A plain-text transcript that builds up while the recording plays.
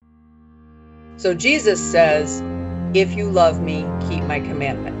So Jesus says, if you love me, keep my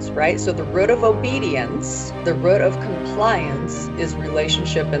commandments, right? So the root of obedience, the root of compliance is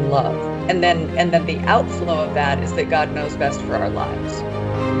relationship and love. And then the outflow of that is that God knows best for our lives.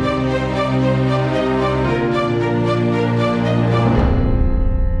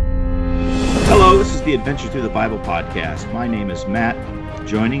 Hello, this is the Adventure Through the Bible podcast. My name is Matt.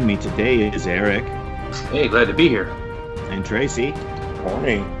 Joining me today is Eric. Hey, glad to be here. And Tracy.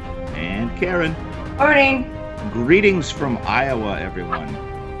 Morning. And Karen. Morning. Greetings from Iowa, everyone.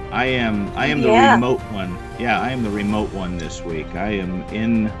 I am the remote one. Yeah, I am the remote one this week. I am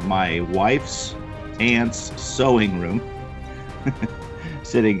in my wife's aunt's sewing room,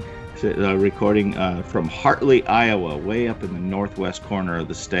 recording from Hartley, Iowa, way up in the northwest corner of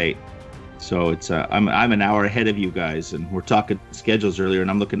the state. So it's I'm an hour ahead of you guys, and we're talking schedules earlier,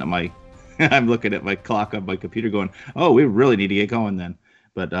 and I'm looking at my clock on my computer, going, "Oh, we really need to get going then."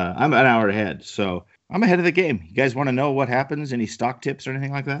 But I'm an hour ahead, so I'm ahead of the game. You guys want to know what happens? Any stock tips or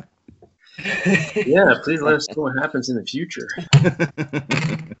anything like that? Yeah, please let us know what happens in the future.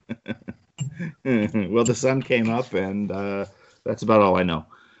 Well, the sun came up, and that's about all I know.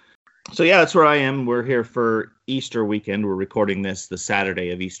 So yeah, that's where I am. We're here for Easter weekend. We're recording this the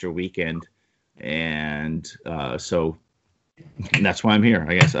Saturday of Easter weekend, and so that's why I'm here,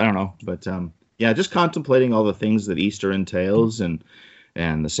 I guess. I don't know, but yeah, just contemplating all the things that Easter entails, and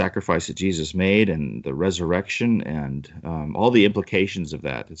the sacrifice that Jesus made, and the resurrection, and all the implications of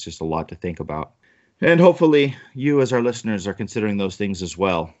that. It's just a lot to think about. And hopefully you, as our listeners, are considering those things as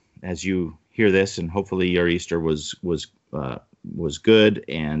well as you hear this, and hopefully your Easter was good,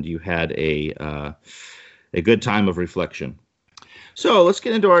 and you had a good time of reflection. So let's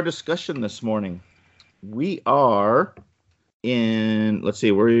get into our discussion this morning. We are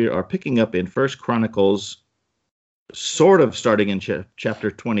we are picking up in 1 Chronicles, sort of starting in chapter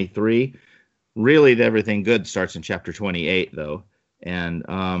 23. Really, everything good starts in chapter 28, though. And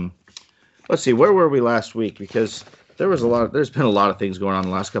let's see, where were we last week? Because there's been a lot of things going on in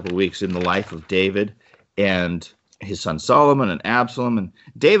the last couple of weeks in the life of David and his son Solomon and Absalom. And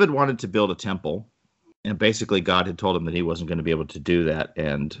David wanted to build a temple, and basically God had told him that he wasn't going to be able to do that.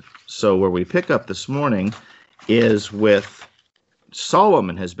 And so where we pick up this morning is with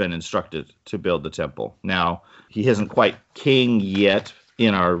Solomon has been instructed to build the temple. Now, he isn't quite king yet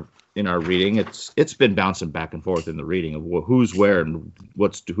in our reading. It's been bouncing back and forth in the reading of who's where and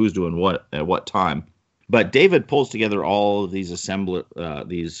who's doing what at what time. But David pulls together all of these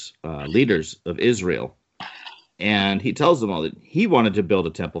leaders of Israel, and he tells them all that he wanted to build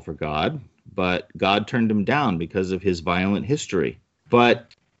a temple for God, but God turned him down because of his violent history.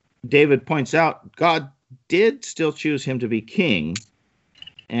 But David points out God did still choose him to be king.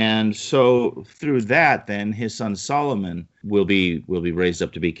 And so through that, then his son Solomon will be raised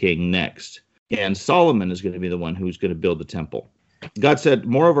up to be king next. And Solomon is going to be the one who's going to build the temple. God said,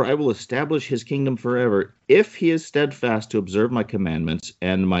 "Moreover, I will establish his kingdom forever if he is steadfast to observe my commandments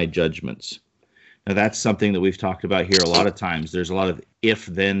and my judgments." Now, that's something that we've talked about here a lot of times. There's a lot of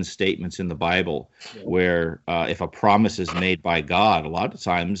if-then statements in the Bible where if a promise is made by God, a lot of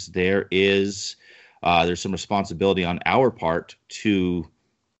times there's some responsibility on our part to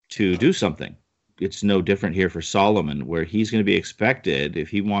do something. It's no different here for Solomon, where he's going to be expected, if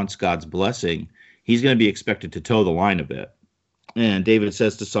he wants God's blessing, he's going to be expected to toe the line a bit. And David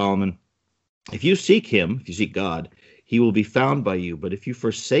says to Solomon, if you seek God, he will be found by you. But if you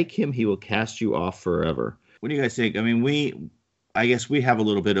forsake him, he will cast you off forever. What do you guys think? I mean, I guess we have a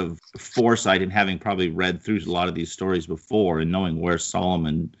little bit of foresight in having probably read through a lot of these stories before and knowing where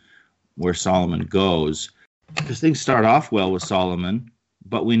Solomon goes. Because things start off well with Solomon,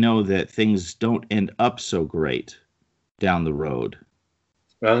 but we know that things don't end up so great down the road.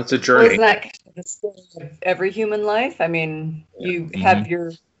 Well, it's a journey. Isn't that the story of every human life? I mean, you have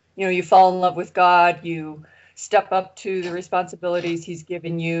you fall in love with God, you step up to the responsibilities he's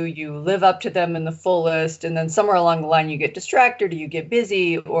given you, you live up to them in the fullest, and then somewhere along the line you get distracted, or you get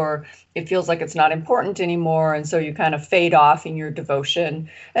busy, or it feels like it's not important anymore, and so you kind of fade off in your devotion.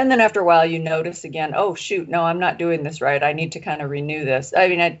 And then after a while you notice again, oh shoot, no, I'm not doing this right. I need to kind of renew this. I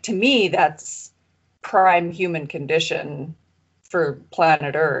mean, to me, that's prime human condition for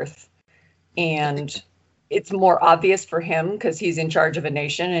planet Earth. And it's more obvious for him because he's in charge of a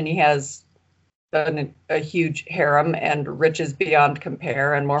nation and he has a huge harem and riches beyond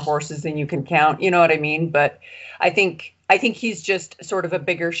compare and more horses than you can count. You know what I mean? But I think he's just sort of a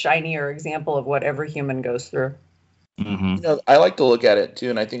bigger, shinier example of what every human goes through. Mm-hmm. You know, I like to look at it too,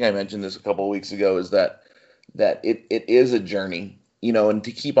 and I think I mentioned this a couple of weeks ago, is that it is a journey, you know, and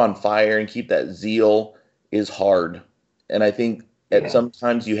to keep on fire and keep that zeal is hard. And I think at Yeah.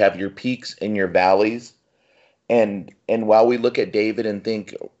 sometimes you have your peaks and your valleys. And while we look at David and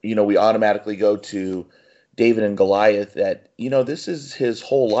think, we automatically go to David and Goliath, that, this is his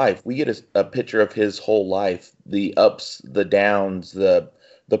whole life. We get a picture of his whole life, the ups, the downs, the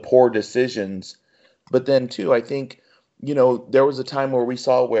poor decisions. But then too, I think, there was a time where we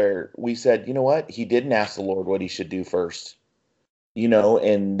said, you know what? He didn't ask the Lord what he should do first.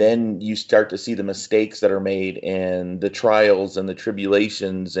 And then you start to see the mistakes that are made and the trials and the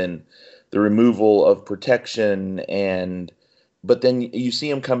tribulations and the removal of protection. But then you see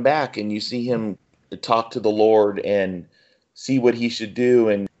him come back and you see him talk to the Lord and see what he should do,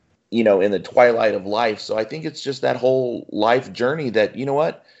 and, in the twilight of life. So I think it's just that whole life journey that, you know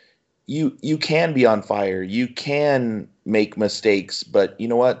what, you can be on fire, you can make mistakes, but you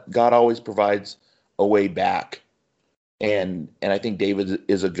know what, God always provides a way back. And I think David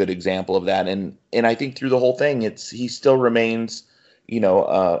is a good example of that. And I think through the whole thing, he still remains,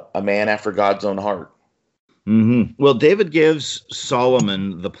 a man after God's own heart. Mm-hmm. Well, David gives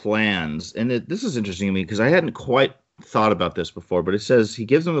Solomon the plans, and this is interesting to me because I hadn't quite thought about this before, but it says he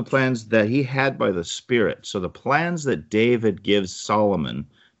gives him the plans that he had by the Spirit. So the plans that David gives Solomon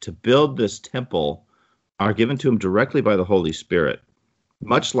to build this temple are given to him directly by the Holy Spirit,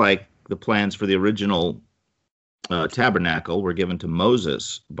 much like the plans for the original tabernacle were given to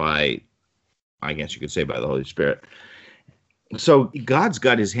Moses by, I guess you could say, by the Holy Spirit. So God's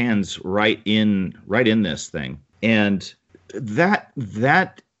got his hands right in this thing. And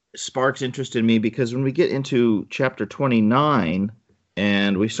that sparks interest in me, because when we get into chapter 29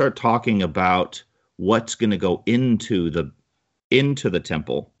 and we start talking about what's going to go into the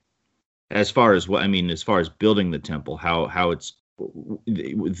temple, as far as building the temple, how it's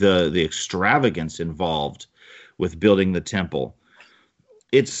the extravagance involved with building the temple,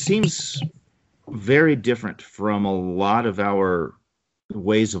 it seems very different from a lot of our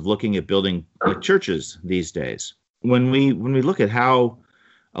ways of looking at building like churches these days. When we look at how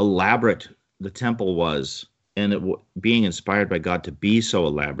elaborate the temple was, and it being inspired by God to be so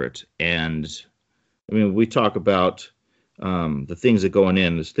elaborate, and we talk about the things that go in.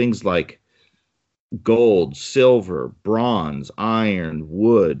 There's things like gold, silver, bronze, iron,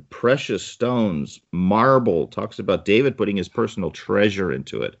 wood, precious stones, marble. Talks about David putting his personal treasure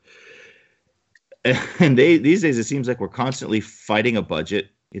into it. And these days, it seems like we're constantly fighting a budget.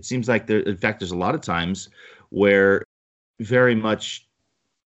 It seems like there's a lot of times where very much,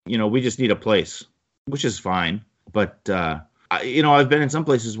 we just need a place, which is fine. But, I've been in some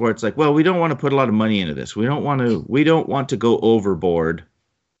places where it's like, well, we don't want to put a lot of money into this. We don't want to go overboard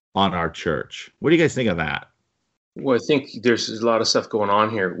on our church. What do you guys think of that? Well, I think there's a lot of stuff going on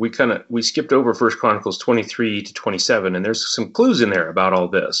here. We skipped over 1 Chronicles 23 to 27, and there's some clues in there about all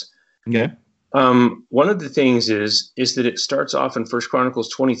this. Okay. One of the things is that it starts off in 1 Chronicles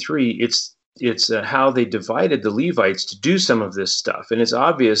 23. It's how they divided the Levites to do some of this stuff, and it's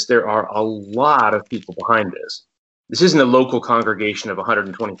obvious there are a lot of people behind this. This isn't a local congregation of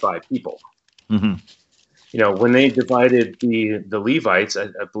 125 people. Mm-hmm. When they divided the Levites, I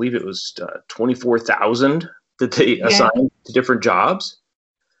believe it was 24,000 that they assigned to different jobs.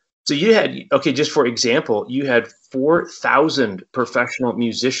 So you had, just for example, you had 4,000 professional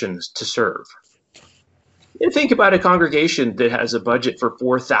musicians to serve. You think about a congregation that has a budget for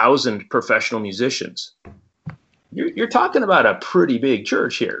 4,000 professional musicians. You're talking about a pretty big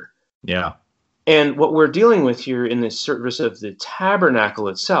church here. Yeah. And what we're dealing with here in the service of the tabernacle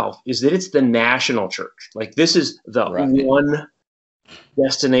itself is that it's the national church. Like, this is the one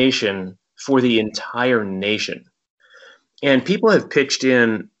destination for the entire nation. And people have pitched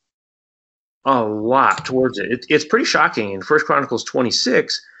in a lot towards it. It's pretty shocking. In 1 Chronicles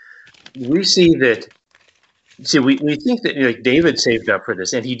 26, we see that. We think that David saved up for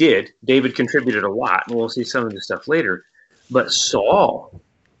this, and he did. David contributed a lot, and we'll see some of this stuff later. But Saul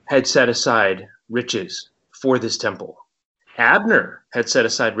had set aside riches for this temple. Abner had set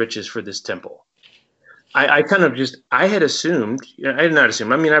aside riches for this temple. I had assumed, I did not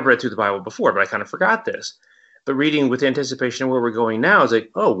assume, I've read through the Bible before, but I kind of forgot this. But reading with anticipation of where we're going now, is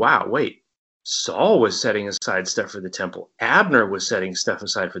like, oh, wow, wait. Saul was setting aside stuff for the temple. Abner was setting stuff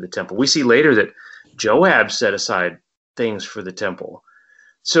aside for the temple. We see later that Joab set aside things for the temple.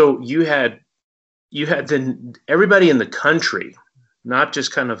 So you had everybody in the country, not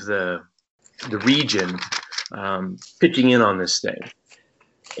just kind of the region, pitching in on this thing.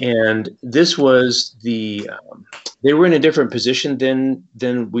 And this was they were in a different position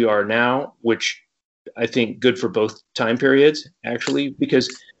than we are now, which I think good for both time periods, actually, because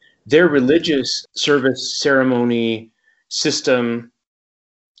their religious service ceremony system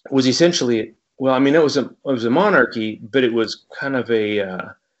was essentially well, I mean, it was a monarchy, but it was kind of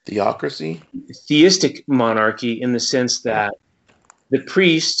a Theocracy? theistic monarchy in the sense that the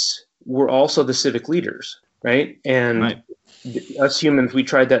priests were also the civic leaders, right? And us humans, we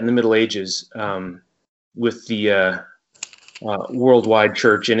tried that in the Middle Ages with the worldwide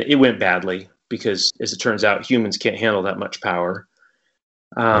church, and it went badly because, as it turns out, humans can't handle that much power.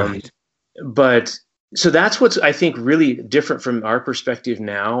 But so that's what's, I think, really different from our perspective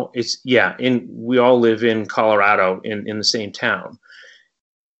now. It's we all live in Colorado in the same town.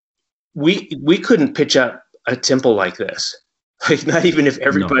 We couldn't pitch up a temple like this, like not even if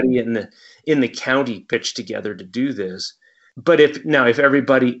everybody in the county pitched together to do this. But if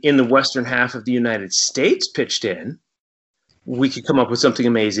everybody in the western half of the United States pitched in, we could come up with something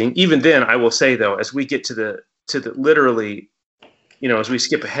amazing. Even then, I will say though, as we get to the literally, as we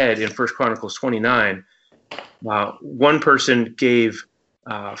skip ahead in 1 Chronicles 29, one person gave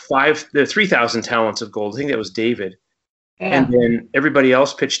 3,000 talents of gold. I think that was David. Yeah. And then everybody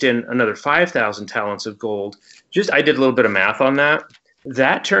else pitched in another 5,000 talents of gold. I did a little bit of math on that.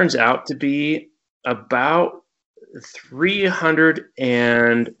 That turns out to be about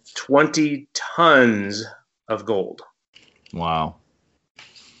 320 tons of gold. Wow.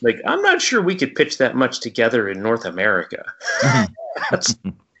 Like, I'm not sure we could pitch that much together in North America.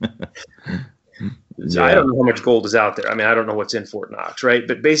 So I don't know how much gold is out there. I mean, I don't know what's in Fort Knox, right?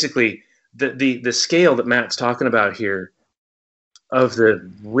 But basically, the scale that Matt's talking about here of the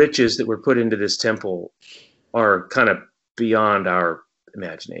riches that were put into this temple are kind of beyond our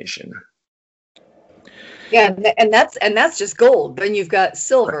imagination. Yeah, and that's just gold. Then you've got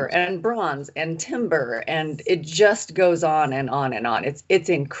silver and bronze and timber, and it just goes on and on and on. It's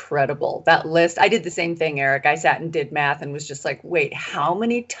incredible, that list. I did the same thing, Eric. I sat and did math and was just like, wait, how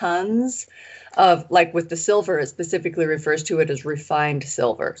many tons of, like with the silver, it specifically refers to it as refined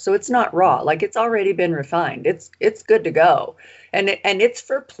silver. So it's not raw, like it's already been refined. It's good to go. And it's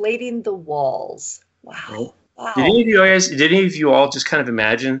for plating the walls. Wow. Did any of you all just kind of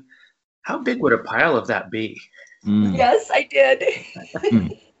imagine how big would a pile of that be? Yes, I did.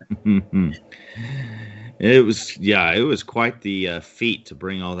 It was quite the feat to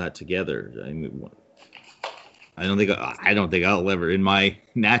bring all that together. I mean, I don't think I'll ever, in my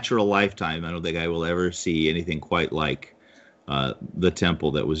natural lifetime, I don't think I will ever see anything quite like the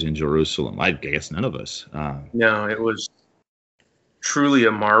temple that was in Jerusalem. I guess none of us. No, it was truly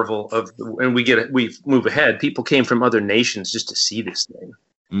a marvel and we move ahead. People came from other nations just to see this thing.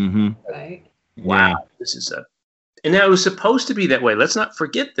 Mm-hmm. Right. Wow. Yeah. This is and now it was supposed to be that way. Let's not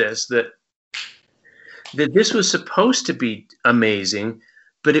forget this, that this was supposed to be amazing,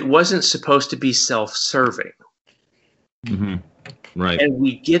 but it wasn't supposed to be self-serving. Mm-hmm. Right. And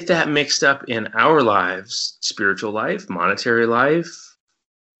we get that mixed up in our lives, spiritual life, monetary life,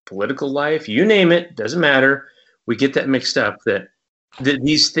 political life, you name it, doesn't matter. We get that mixed up that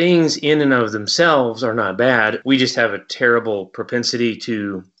these things in and of themselves are not bad. We just have a terrible propensity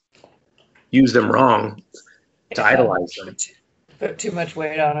to use them wrong, to idolize them. Put too much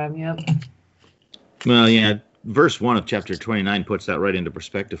weight on them, yeah. Well, yeah, verse 1 of chapter 29 puts that right into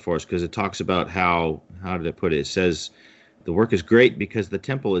perspective for us, because it talks about how did it put it? It says, the work is great because the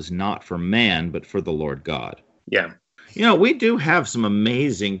temple is not for man, but for the Lord God. Yeah. We do have some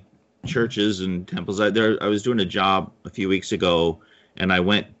amazing churches and temples. I was doing a job a few weeks ago, and I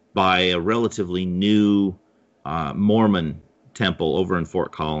went by a relatively new Mormon temple over in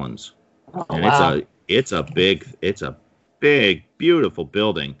Fort Collins. Oh, and wow. It's a big, beautiful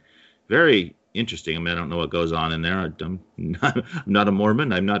building. Very interesting. I mean, I don't know what goes on in there. I'm not a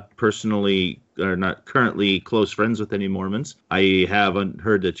Mormon. I'm not not currently close friends with any Mormons. I haven't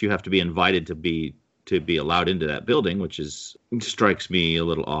heard that you have to be invited to be allowed into that building, which strikes me a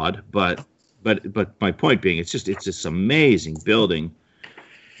little odd. But my point being, it's this amazing building.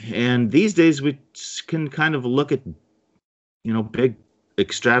 And these days we can kind of look at, big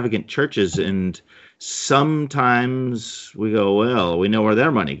extravagant churches, and sometimes we go, well, we know where their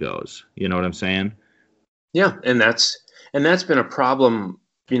money goes. You know what I'm saying? Yeah, and that's been a problem,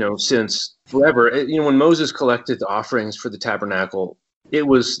 since forever. When Moses collected the offerings for the tabernacle, they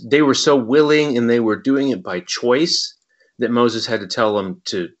were so willing and they were doing it by choice that Moses had to tell them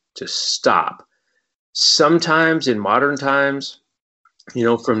to stop. Sometimes in modern times,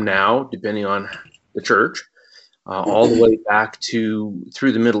 from now, depending on the church, all the way back through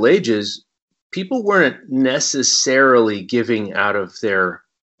the Middle Ages, people weren't necessarily giving out of their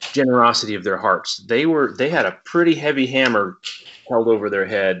generosity of their hearts. They had a pretty heavy hammer held over their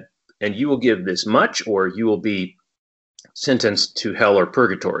head, and you will give this much or you will be sentenced to hell or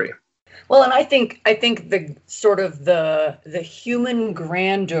purgatory. Well, and I think the sort of the human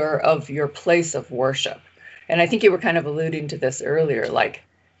grandeur of your place of worship, and I think you were kind of alluding to this earlier, like,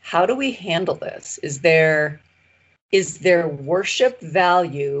 how do we handle this? Is there worship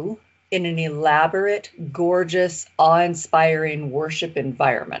value in an elaborate, gorgeous, awe-inspiring worship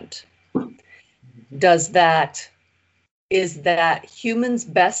environment? Is that humans'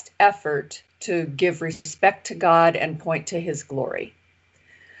 best effort to give respect to God and point to his glory?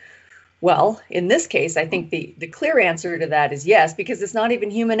 Well, in this case, I think the clear answer to that is yes, because it's not even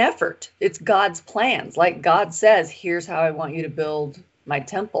human effort. It's God's plans. Like God says, here's how I want you to build my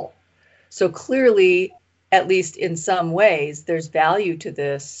temple. So clearly, at least in some ways, there's value to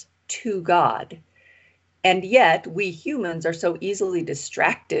this to God. And yet we humans are so easily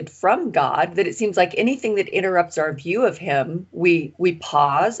distracted from God that it seems like anything that interrupts our view of him, we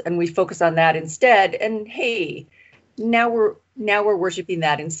pause and we focus on that instead. And hey, now we're worshiping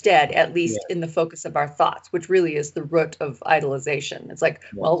that instead, at least in the focus of our thoughts, which really is the root of idolization. It's like,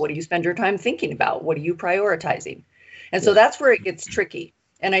 well, what do you spend your time thinking about? What are you prioritizing? And so that's where it gets tricky.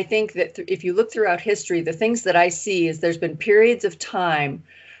 And I think that if you look throughout history, the things that I see is there's been periods of time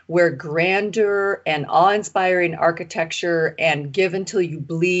where grandeur and awe-inspiring architecture and give until you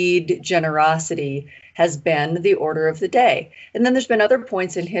bleed generosity has been the order of the day. And then there's been other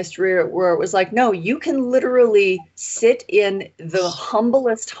points in history where it was like, no, you can literally sit in the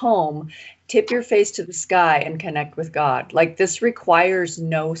humblest home, tip your face to the sky and connect with God. Like this requires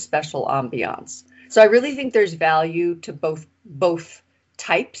no special ambiance. So I really think there's value to both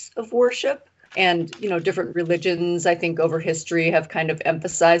types of worship. And, different religions, I think, over history have kind of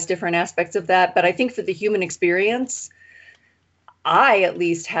emphasized different aspects of that. But I think for the human experience, I at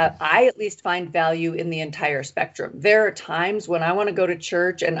least find value in the entire spectrum. There are times when I want to go to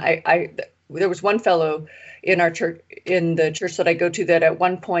church, and there was one fellow in our church, in the church that I go to, that at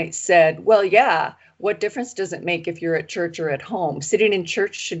one point said, well, yeah, what difference does it make if you're at church or at home? Sitting in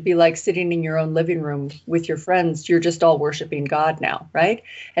church should be like sitting in your own living room with your friends. You're just all worshiping God now, right?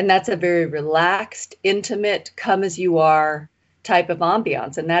 And that's a very relaxed, intimate, come as you are type of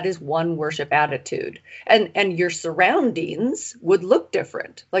ambiance. And that is one worship attitude. And your surroundings would look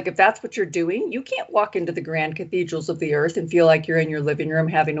different. Like if that's what you're doing, you can't walk into the grand cathedrals of the earth and feel like you're in your living room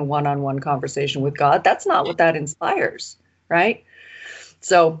having a one-on-one conversation with God. That's not what that inspires, right?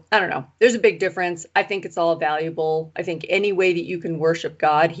 So I don't know. There's a big difference. I think it's all valuable. I think any way that you can worship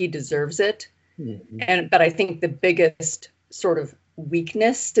God, he deserves it. Mm-hmm. But I think the biggest sort of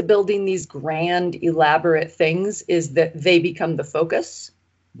weakness to building these grand, elaborate things is that they become the focus,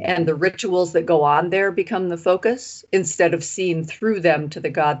 and the rituals that go on there become the focus instead of seeing through them to the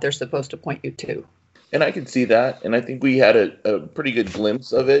God they're supposed to point you to. And I can see that. And I think we had a pretty good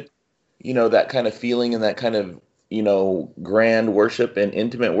glimpse of it, that kind of feeling and that kind of, grand worship and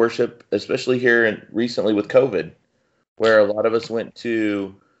intimate worship, especially here recently with COVID, where a lot of us went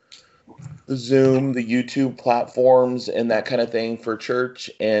to the Zoom, the YouTube platforms and that kind of thing for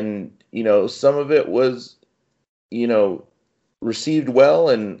church. And, some of it was, received well,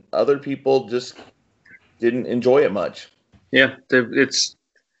 and other people just didn't enjoy it much. Yeah, it's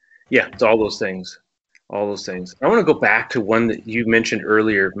all those things. All those things. I want to go back to one that you mentioned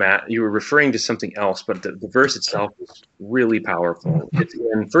earlier, Matt. You were referring to something else, but the verse itself is really powerful. It's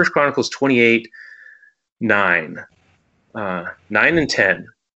in 1 Chronicles 28, 9 and 10.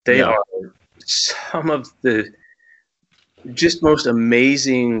 They are some of the just most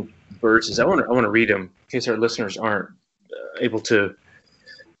amazing verses. I want to read them in case our listeners aren't able to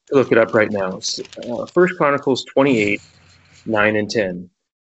look it up right now. 1 Chronicles 28, 9 and 10.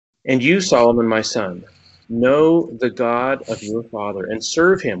 And you, Solomon, my son, know the God of your father, and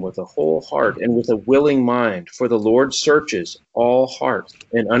serve him with a whole heart and with a willing mind. For the Lord searches all hearts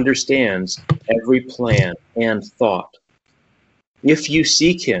and understands every plan and thought. If you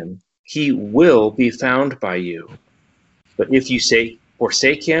seek him, he will be found by you. But if you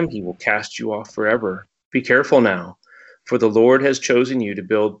forsake him, he will cast you off forever. Be careful now, for the Lord has chosen you to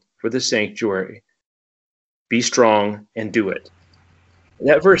build for the sanctuary. Be strong and do it.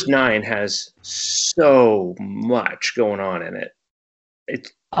 That verse 9 has so much going on in it.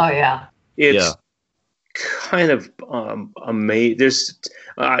 It's kind of amazing.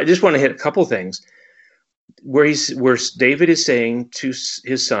 I just want to hit a couple things where David is saying to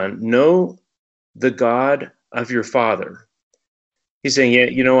his son, "Know the God of your father." He's saying, "Yeah,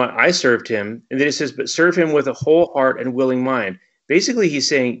 you know what? I served him," and then it says, "But serve him with a whole heart and willing mind." Basically, he's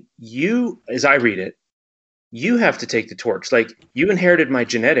saying, "You," as I read it, you have to take the torch. Like, you inherited my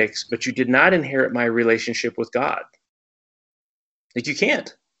genetics, but you did not inherit my relationship with God. Like, you can't.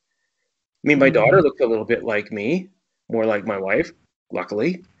 I mean, my daughter looked a little bit like me, more like my wife,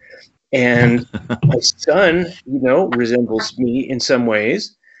 luckily. And my son, resembles me in some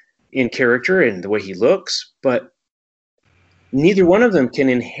ways, in character and the way he looks, but neither one of them can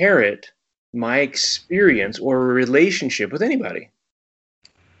inherit my experience or a relationship with anybody.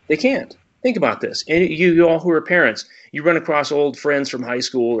 They can't. Think about this. And you all who are parents, you run across old friends from high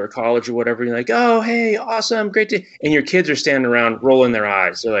school or college or whatever. You're like, oh, hey, awesome, great to. And your kids are standing around rolling their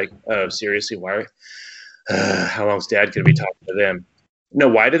eyes. They're like, oh, seriously, why? How long's Dad going to be talking to them? No,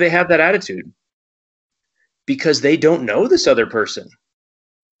 why do they have that attitude? Because they don't know this other person,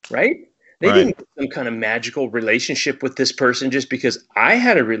 right? They didn't have some kind of magical relationship with this person just because I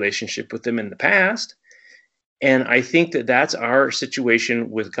had a relationship with them in the past. And I think that that's our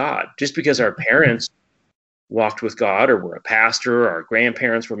situation with God. Just because our parents walked with God or were a pastor or our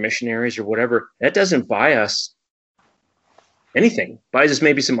grandparents were missionaries or whatever, that doesn't buy us anything. Buys us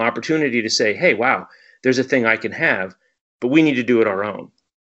maybe some opportunity to say, hey, wow, there's a thing I can have, but we need to do it our own.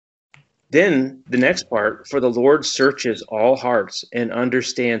 Then the next part, for the Lord searches all hearts and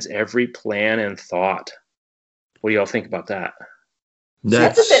understands every plan and thought. What do y'all think about that?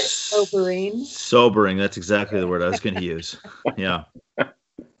 That's a bit sobering. Sobering. That's exactly the word I was going to use. Yeah.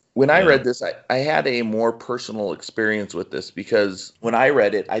 When I read this, I had a more personal experience with this because when I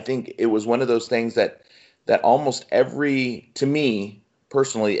read it, I think it was one of those things that almost to me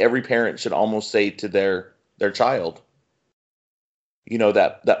personally, every parent should almost say to their child.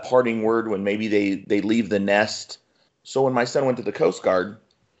 That parting word when maybe they leave the nest. So when my son went to the Coast Guard,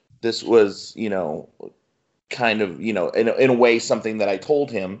 this was, kind of, in a way, something that I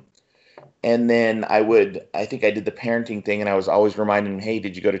told him. And then I think I did the parenting thing, and I was always reminding him, hey,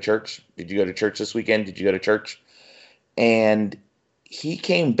 did you go to church? Did you go to church this weekend? Did you go to church? And he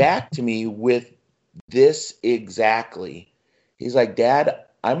came back to me with this exactly. He's like, Dad,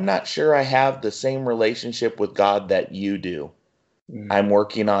 I'm not sure I have the same relationship with God that you do. I'm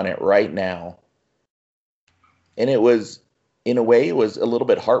working on it right now. And it was, in a way, it was a little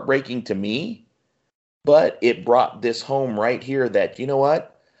bit heartbreaking to me, but it brought this home right here that, you know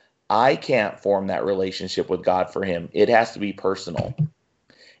what? I can't form that relationship with God for him. It has to be personal.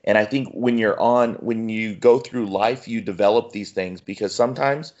 And I think when you go through life, you develop these things because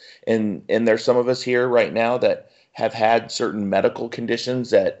sometimes, and there's some of us here right now that have had certain medical conditions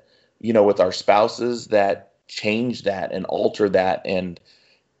that, with our spouses that change that and alter that and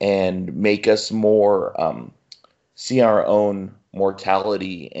make us more see our own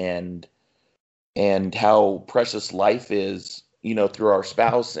mortality and how precious life is, through our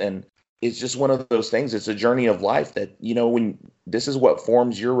spouse. And it's just one of those things. It's a journey of life that, when this is what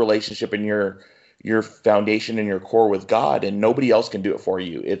forms your relationship and your foundation and your core with God, and nobody else can do it for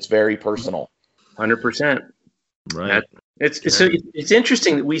you. It's very personal. 100%. Right. It's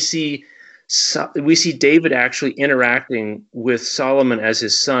interesting that we see David actually interacting with Solomon as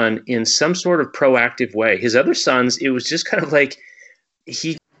his son in some sort of proactive way. His other sons, it was just kind of like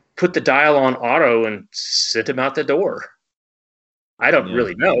he put the dial on auto and sent him out the door. I don't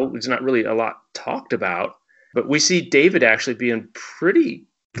really know. It's not really a lot talked about, but we see David actually being pretty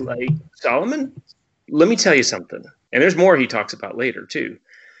like Solomon. Let me tell you something. And there's more he talks about later too,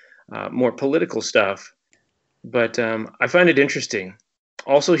 more political stuff. But I find it interesting.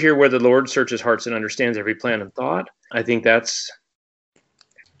 Also here where the Lord searches hearts and understands every plan and thought. I think that's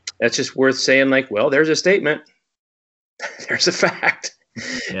just worth saying, like, well, there's a statement. There's a fact.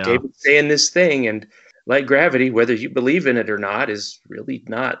 Yeah. David's saying this thing, and like gravity, whether you believe in it or not is really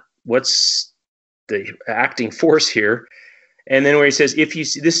not what's the acting force here. And then where he says, if you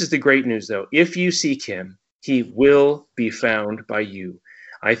see, this is the great news though, if you seek him, he will be found by you.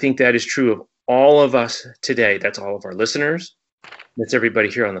 I think that is true of all of us today. That's all of our listeners. That's everybody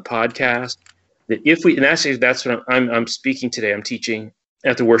here on the podcast. That if we, and actually that's what I'm speaking today. I'm teaching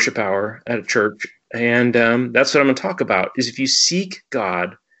at the worship hour at a church. And that's what I'm going to talk about is if you seek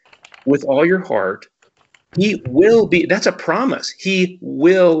God with all your heart, he will be, that's a promise. He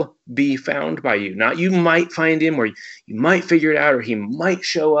will be found by you. Not you might find him or you might figure it out or he might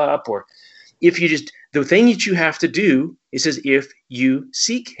show up, or if you just, the thing that you have to do, it says, if you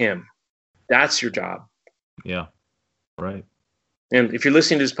seek him, that's your job. Yeah. Right. And if you're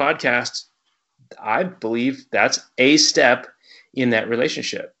listening to this podcast, I believe that's a step in that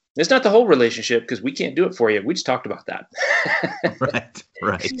relationship. It's not the whole relationship because we can't do it for you. We just talked about that. Right.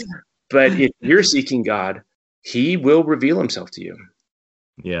 But if you're seeking God, he will reveal himself to you.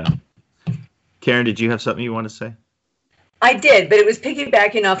 Yeah. Karen, did you have something you want to say? I did, but it was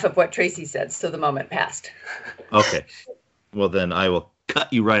piggybacking off of what Tracy said, so the moment passed. Okay. Well, then I will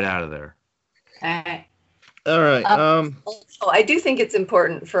cut you right out of there. All right. So I do think it's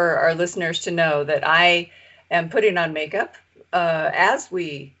important for our listeners to know that I am putting on makeup as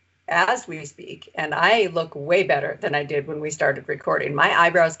we as we speak, and I look way better than I did when we started recording. My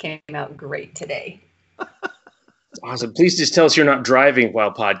eyebrows came out great today. Awesome. Please just tell us you're not driving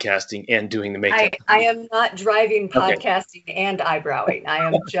while podcasting and doing the makeup. I am not driving, podcasting, and eyebrowing. I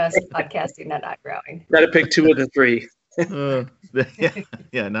am just podcasting and eyebrowing. Got to pick 2 of the 3.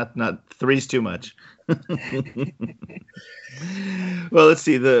 Yeah, not 3's too much. Well, let's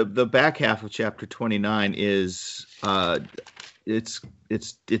see. The back half of chapter 29 is it's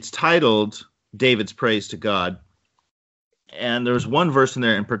titled David's Praise to God. And there's one verse in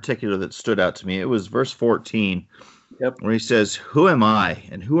there in particular that stood out to me. It was verse 14, where he says, "Who am I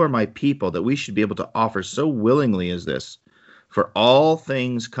and who are my people that we should be able to offer so willingly as this? For all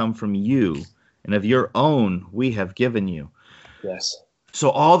things come from you, and of your own we have given you." Yes. So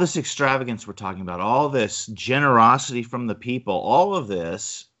all this extravagance we're talking about, all this generosity from the people, all of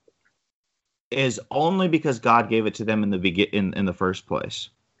this is only because God gave it to them in the first place.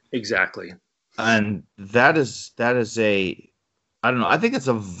 Exactly. And that is I don't know. I think it's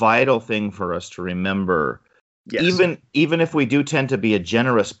a vital thing for us to remember. Yes. Even if we do tend to be a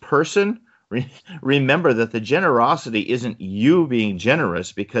generous person, remember that the generosity isn't you being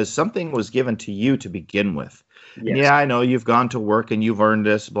generous because something was given to you to begin with. Yes. Yeah, I know you've gone to work and you've earned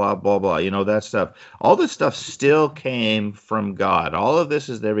this, blah, blah, blah. You know, that stuff. All this stuff still came from God. All of this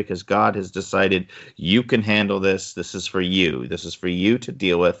is there because God has decided you can handle this. This is for you. This is for you to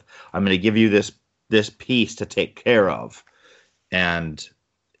deal with. I'm going to give you this piece to take care of. And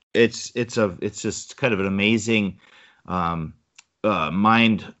it's just kind of an amazing mind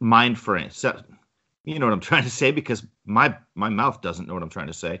frame. So, you know what I'm trying to say, because my mouth doesn't know what I'm trying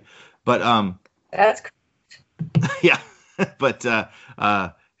to say. But that's yeah, but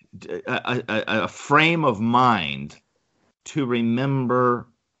a frame of mind to remember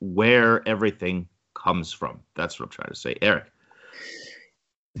where everything comes from. That's what I'm trying to say, Eric.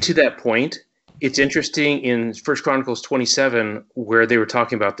 To that point, it's interesting in 1 Chronicles 27, where they were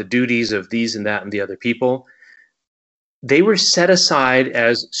talking about the duties of these and that and the other people. They were set aside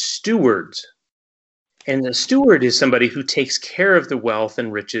as stewards. And a steward is somebody who takes care of the wealth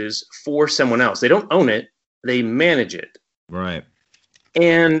and riches for someone else. They don't own it. They manage it. Right.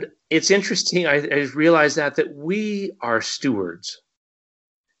 And it's interesting. I realized that we are stewards.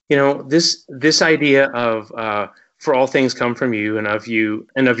 You know, this idea of for all things come from you, and of you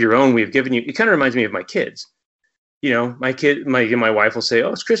and of your own we have given you. It kind of reminds me of my kids. You know, my wife will say,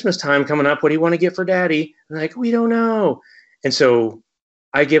 "Oh, it's Christmas time coming up. What do you want to get for Daddy?" I'm like, "We don't know." And so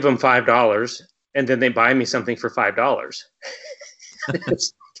I give them $5, and then they buy me something for $5.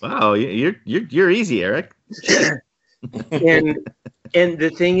 Wow, you're easy, Eric. and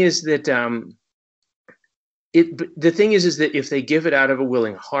the thing is that that if they give it out of a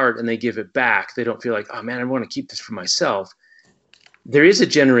willing heart and they give it back, they don't feel like, "Oh man, I want to keep this for myself." There is a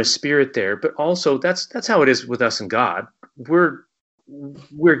generous spirit there, but also that's how it is with us and God.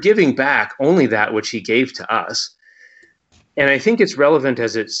 We're giving back only that which He gave to us. And I think it's relevant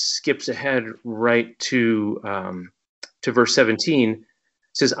as it skips ahead right to verse 17.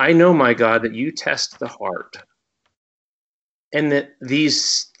 It says, "I know, my God, that you test the heart, and that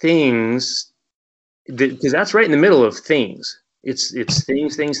these things," because that's right in the middle of things. It's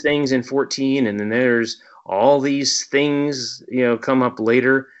things in 14, and then there's all these things, you know, come up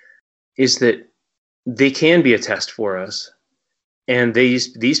later. Is that they can be a test for us. And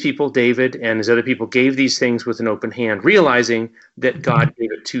these people, David and his other people, gave these things with an open hand, realizing that God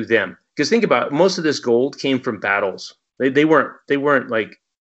gave it to them. Because think about it, most of this gold came from battles. They weren't like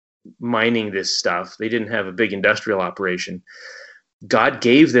mining this stuff. They didn't have a big industrial operation. God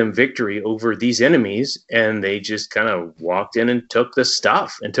gave them victory over these enemies, and they just kind of walked in and took the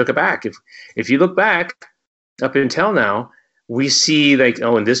stuff and took it back. If you look back up until now, we see like,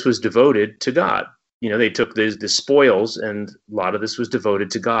 oh, and this was devoted to God. You know, they took the spoils, and a lot of this was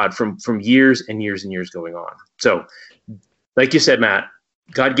devoted to God from years and years and years going on. So, like you said, Matt,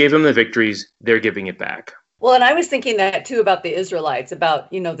 God gave them the victories. They're giving it back. Well, and I was thinking that too about the Israelites,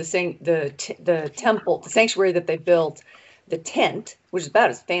 about, you know, the temple, the sanctuary that they built, the tent, which is about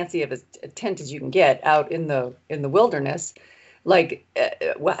as fancy of a tent as you can get out in the wilderness. Like,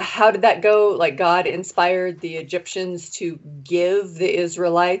 how did that go? Like, God inspired the Egyptians to give the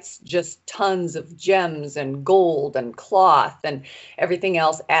Israelites just tons of gems and gold and cloth and everything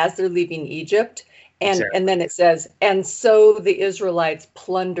else as they're leaving Egypt. And exactly. And then it says, and so the Israelites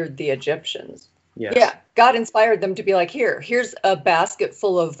plundered the Egyptians. Yes. Yeah, God inspired them to be like, here's a basket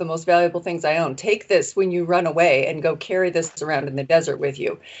full of the most valuable things I own. Take this when you run away and go carry this around in the desert with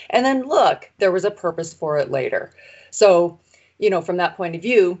you. And then look, there was a purpose for it later. So, you know, from that point of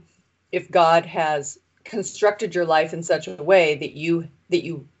view, if God has constructed your life in such a way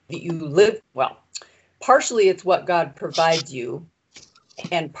that you live, well, partially it's what God provides you,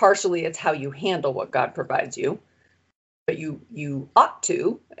 and partially it's how you handle what God provides you. But you ought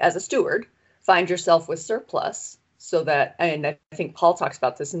to, as a steward, find yourself with surplus, so that, and I think Paul talks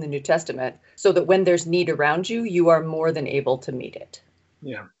about this in the New Testament, so that when there's need around you, you are more than able to meet it.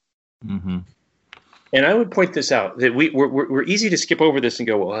 Yeah. Mm-hmm. And I would point this out, that we're easy to skip over this and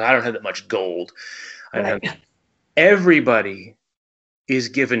go, well, I don't have that much gold. Right. Everybody is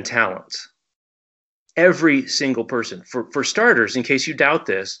given talents. Every single person. For starters, in case you doubt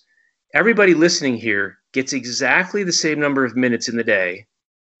this, everybody listening here gets exactly the same number of minutes in the day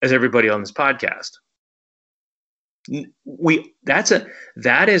as everybody on this podcast. Okay,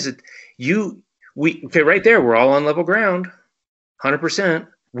 right there, we're all on level ground, 100%.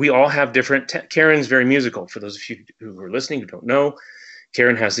 We all have different. Karen's very musical. For those of you who are listening who don't know,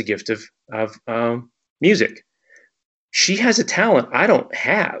 Karen has the gift of music. She has a talent I don't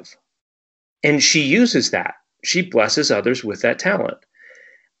have, and she uses that. She blesses others with that talent.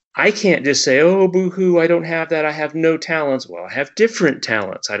 I can't just say, oh, boo-hoo, I don't have that. I have no talents. Well, I have different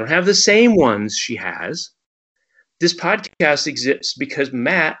talents. I don't have the same ones she has. This podcast exists because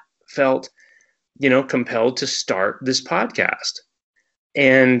Matt felt, compelled to start this podcast.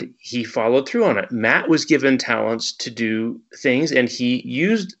 And he followed through on it. Matt was given talents to do things, and he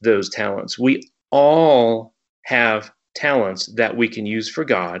used those talents. We all have talents that we can use for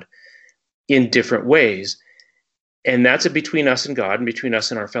God in different ways. And that's a between us and God and between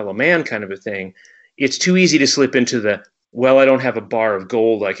us and our fellow man kind of a thing. It's too easy to slip into the, well, I don't have a bar of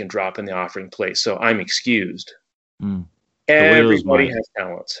gold I can drop in the offering plate, so I'm excused. Everybody has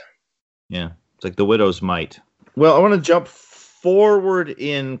talents. Yeah, it's like the widow's mite. Well, I want to jump forward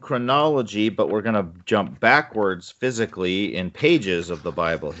in chronology, but we're going to jump backwards physically in pages of the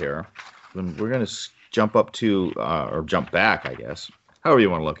Bible here. And we're going to jump up to, or jump back, I guess, however you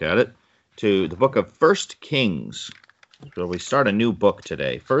want to look at it, to the book of 1 Kings. So we start a new book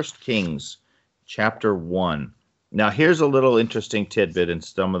today, 1 Kings, chapter 1. Now, here's a little interesting tidbit in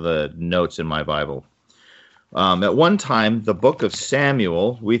some of the notes in my Bible. At one time, the book of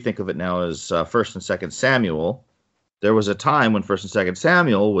Samuel, we think of it now as 1st and 2nd Samuel. There was a time when 1st and 2nd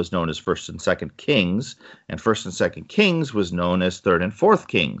Samuel was known as 1st and 2nd Kings, and 1st and 2nd Kings was known as 3rd and 4th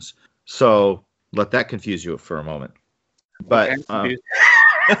Kings. So let that confuse you for a moment. But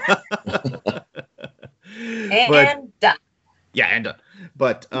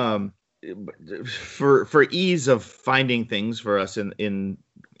But for ease of finding things for us in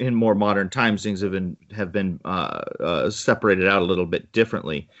more modern times, things have been separated out a little bit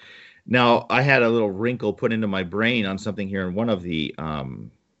differently. Now, I had a little wrinkle put into my brain on something here in one of the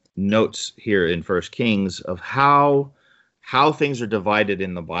notes here in 1 Kings of how things are divided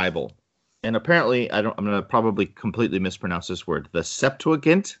in the Bible. And apparently, I'm going to probably completely mispronounce this word. The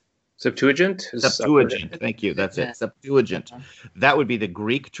Septuagint. Septuagint. Thank you. That's it. Septuagint. That would be the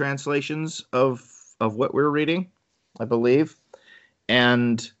Greek translations of what we're reading, I believe.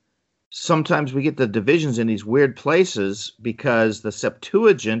 And sometimes we get the divisions in these weird places because the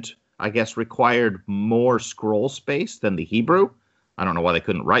Septuagint, I guess, required more scroll space than the Hebrew. I don't know why they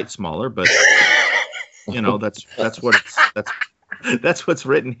couldn't write smaller, but that's what's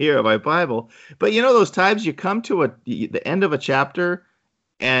written here in my Bible. But those times you come to the end of a chapter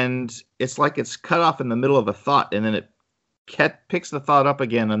and it's like it's cut off in the middle of a thought, and then it picks the thought up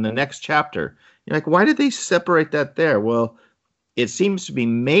again in the next chapter. You're like, why did they separate that there? Well, it seems to be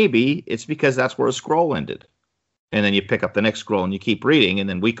maybe it's because that's where a scroll ended. And then you pick up the next scroll and you keep reading, and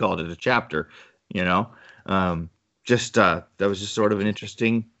then we called it a chapter, that was just sort of an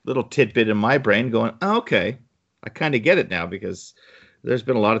interesting little tidbit in my brain going, oh, okay, I kind of get it now, because there's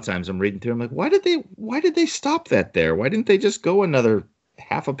been a lot of times I'm reading through, I'm like, why did they stop that there? Why didn't they just go another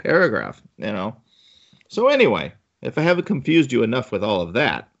half a paragraph, So anyway, if I haven't confused you enough with all of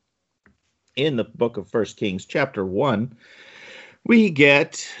that, in the book of 1 Kings, chapter 1, we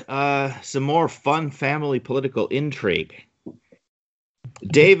get some more fun family political intrigue.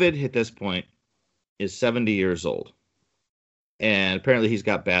 David, at this point, is 70 years old. And apparently he's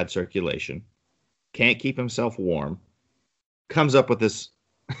got bad circulation. Can't keep himself warm. Comes up with this...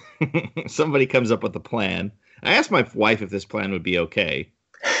 Somebody comes up with a plan. I asked my wife if this plan would be okay.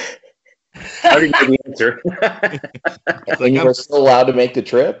 I already know the answer. Like, you were still allowed to make the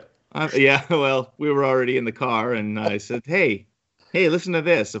trip? Yeah, well, we were already in the car, and I said, hey, listen to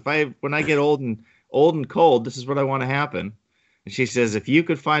this. When I get old and cold, this is what I want to happen. And she says, if you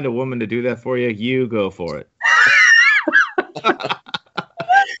could find a woman to do that for you, you go for it.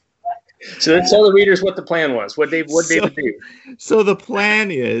 So let's tell the readers what the plan was. What David do? So the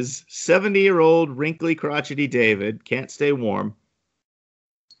plan is 70-year-old wrinkly crotchety David can't stay warm.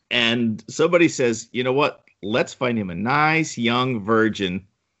 And somebody says, you know what? Let's find him a nice young virgin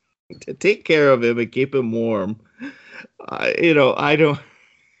to take care of him and keep him warm. I don't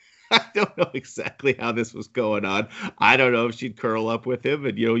I don't know exactly how this was going on. I don't know if she'd curl up with him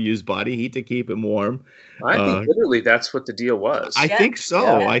and use body heat to keep him warm. I think literally that's what the deal was. I think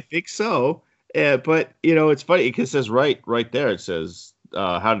so. Yeah. I think so. But it's funny because it says right there. It says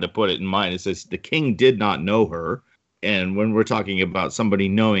how did I put it in mine? It says the king did not know her. And when we're talking about somebody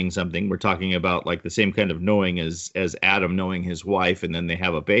knowing something, we're talking about like the same kind of knowing as Adam knowing his wife, and then they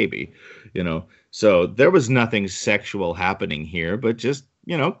have a baby, So there was nothing sexual happening here, but just,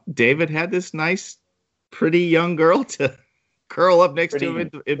 David had this nice, pretty young girl to curl up next to him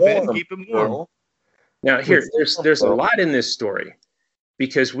in bed and keep him warm. Now there's a lot in this story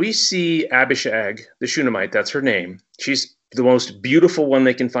because we see Abishag, the Shunammite, that's her name. She's the most beautiful one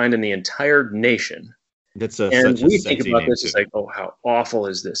they can find in the entire nation. And we think about this as like, oh, how awful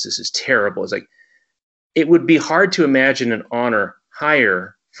is this? This is terrible. It's like, it would be hard to imagine an honor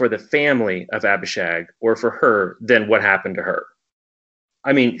higher for the family of Abishag or for her than what happened to her.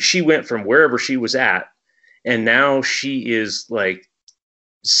 I mean, she went from wherever she was at, and now she is like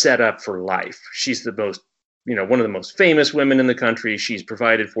set up for life. She's the most, one of the most famous women in the country. She's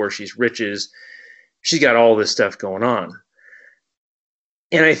provided for, she's riches. She's got all this stuff going on.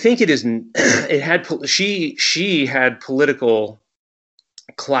 And I think she had political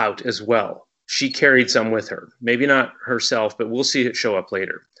clout as well. She carried some with her, maybe not herself, but we'll see it show up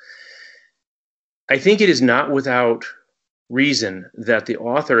later. I think it is not without reason that the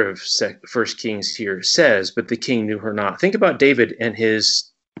author of First Kings here says, but the king knew her not. Think about David and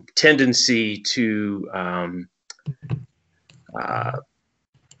his tendency to,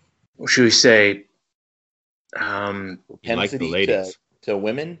 should we say, like the ladies. To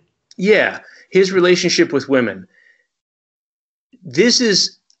women? Yeah, his relationship with women. This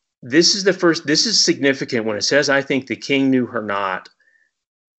is significant when it says, I think the king knew her not.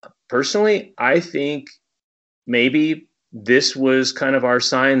 Personally, I think maybe this was kind of our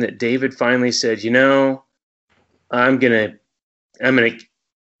sign that David finally said, I'm gonna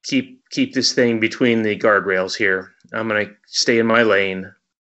keep this thing between the guardrails here. I'm gonna stay in my lane.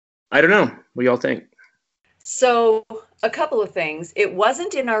 I don't know. What do y'all think? So a couple of things. It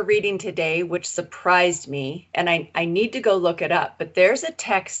wasn't in our reading today, which surprised me, and I need to go look it up, but there's a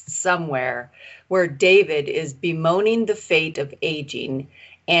text somewhere where David is bemoaning the fate of aging,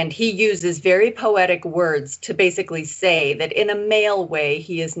 and he uses very poetic words to basically say that in a male way,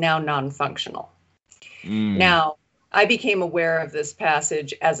 he is now non-functional. Now, I became aware of this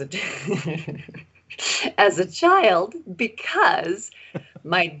passage as a child because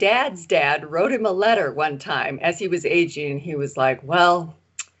my dad's dad wrote him a letter one time as he was aging. He was like, well,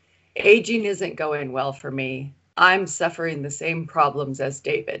 aging isn't going well for me. I'm suffering the same problems as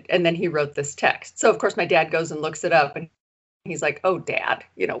David. And then he wrote this text. So, of course, my dad goes and looks it up and he's like, oh, Dad,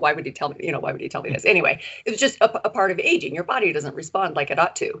 why would he tell me, why would he tell me this? Anyway, it was just a part of aging. Your body doesn't respond like it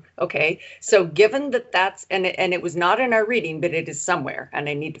ought to. Okay. So given that that's, and it was not in our reading, but it is somewhere and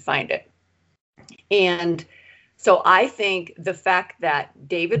I need to find it. And so I think the fact that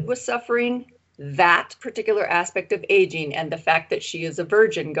David was suffering that particular aspect of aging and the fact that she is a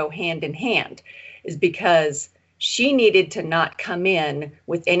virgin go hand in hand is because she needed to not come in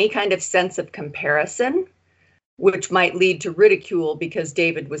with any kind of sense of comparison, which might lead to ridicule because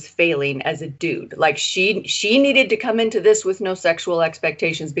David was failing as a dude. Like she needed to come into this with no sexual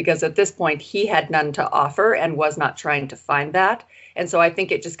expectations because at this point he had none to offer and was not trying to find that. And so I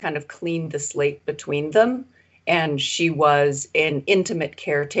think it just kind of cleaned the slate between them. And she was an intimate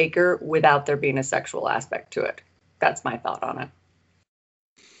caretaker without there being a sexual aspect to it. That's my thought on it.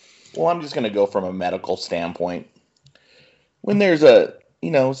 Well, I'm just going to go from a medical standpoint. When there's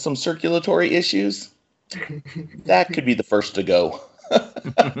some circulatory issues, that could be the first to go.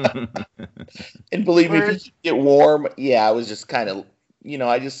 And believe me, if you get warm, I was just kind of,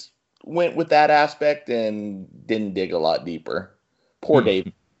 I just went with that aspect and didn't dig a lot deeper. Poor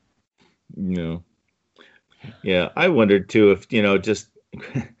Dave. No. Yeah, I wondered too if just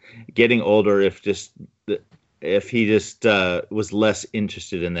getting older, if he just was less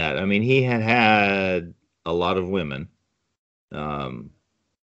interested in that. I mean, he had a lot of women, and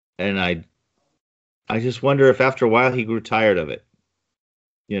I just wonder if after a while he grew tired of it,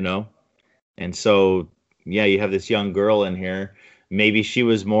 And so, you have this young girl in here. Maybe she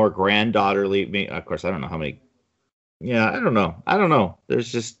was more granddaughterly. Of course, I don't know how many. Yeah, I don't know.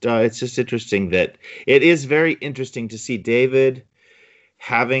 There's just, it's just interesting that it is very interesting to see David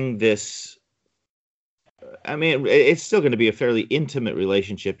having this. I mean, it's still going to be a fairly intimate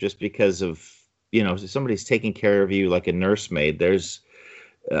relationship just because of, somebody's taking care of you like a nursemaid. There's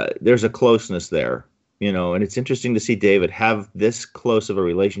there's a closeness there, and it's interesting to see David have this close of a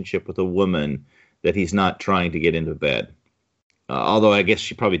relationship with a woman that he's not trying to get into bed. Although I guess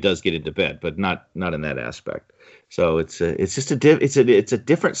she probably does get into bed, but not in that aspect. So it's just a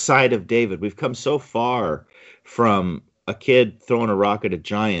different side of David. We've come so far from a kid throwing a rock at a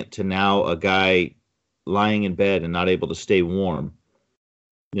giant to now a guy lying in bed and not able to stay warm.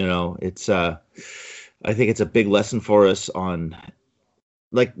 It's I think it's a big lesson for us on,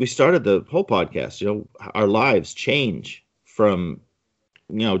 like we started the whole podcast, our lives change from,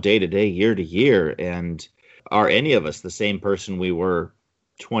 day to day, year to year. And are any of us the same person we were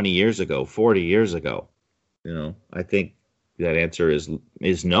 20 years ago, 40 years ago? I think that answer is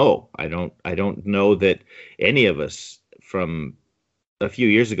no. I don't know that any of us from a few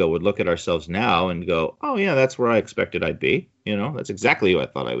years ago would look at ourselves now and go, oh yeah, that's where I expected I'd be. That's exactly who I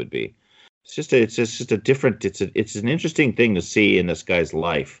thought I would be. It's just a different, it's an interesting thing to see in this guy's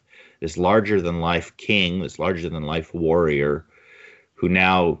life, this larger than life king, this larger than life warrior who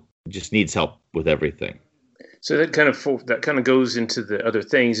now just needs help with everything. So that kind of goes into the other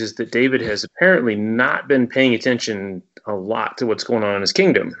things, is that David has apparently not been paying attention a lot to what's going on in his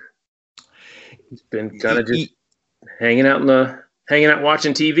kingdom. He's been kind of just hanging out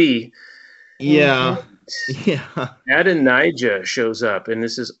watching TV. Yeah. Yeah. Adonijah shows up, and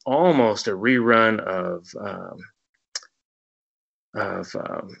this is almost a rerun of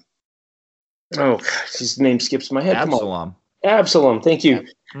his name skips my head. Absalom. Absalom, thank you.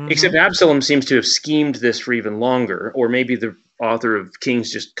 Mm-hmm. Except Absalom seems to have schemed this for even longer, or maybe the author of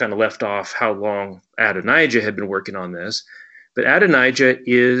Kings just kind of left off how long Adonijah had been working on this. But Adonijah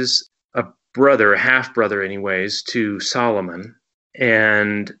is a half-brother anyways, to Solomon.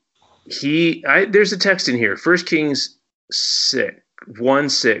 And there's a text in here, 1 Kings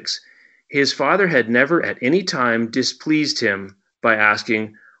 1:6. His father had never at any time displeased him by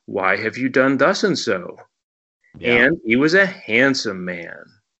asking, "Why have you done thus and so?" Yeah. And he was a handsome man.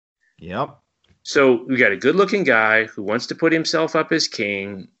 Yep. So we got a good-looking guy who wants to put himself up as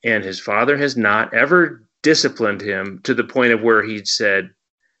king, and his father has not ever disciplined him to the point of where he'd said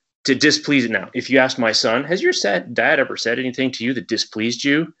to displease it. Now, if you ask my son, has your dad ever said anything to you that displeased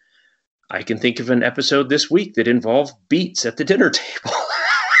you? I can think of an episode this week that involved beats at the dinner table.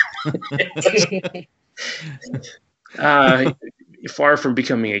 Far from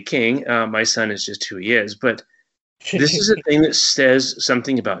becoming a king, my son is just who he is. But this is a thing that says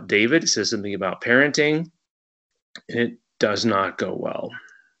something about David. It says something about parenting, and it does not go well.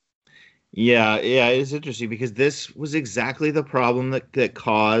 Yeah, it's interesting because this was exactly the problem that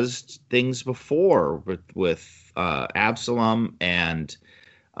caused things before with Absalom and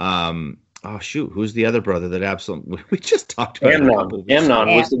who's the other brother that Absalom? We just talked about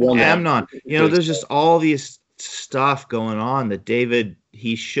Amnon was the one. Amnon. There's just all these stuff going on that David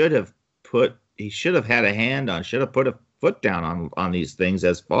he should have had a hand on, should have put a foot down on these things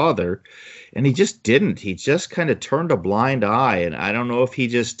as father, and he just didn't. He just kind of turned a blind eye, and I don't know if he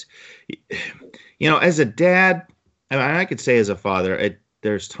just, as a dad, I could say as a father,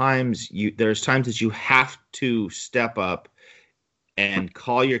 there's times that you have to step up and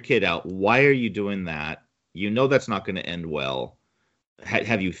call your kid out. Why are you doing that? That's not going to end well.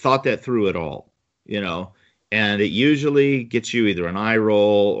 Have you thought that through at all? And it usually gets you either an eye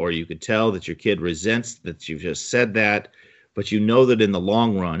roll, or you could tell that your kid resents that you've just said that, but that in the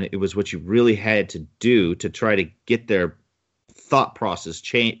long run, it was what you really had to do to try to get their thought processes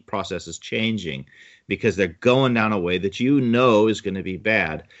changing, because they're going down a way that is going to be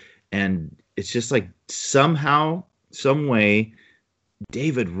bad. And it's just like somehow, some way,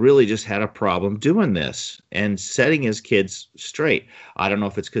 David really just had a problem doing this and setting his kids straight. I don't know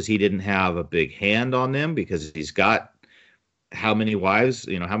if it's because he didn't have a big hand on them, because he's got how many wives,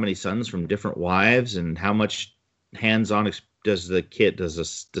 how many sons from different wives, and how much hands-on does the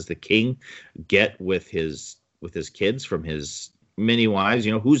king get with his kids from his many wives?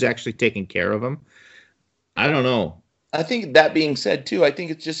 Who's actually taking care of him? I don't know. I think that being said too, I think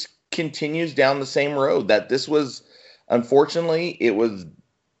it just continues down the same road that this was. Unfortunately, it was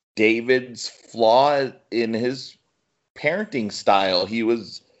David's flaw in his parenting style. He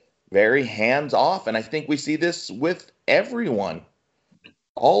was very hands-off, and I think we see this with everyone,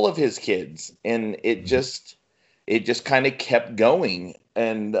 all of his kids, and it just kind of kept going.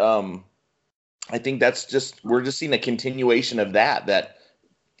 And I think we're just seeing a continuation of that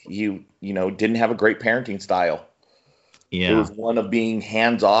you didn't have a great parenting style. Yeah, it was one of being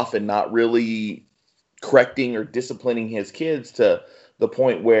hands-off and not really correcting or disciplining his kids to the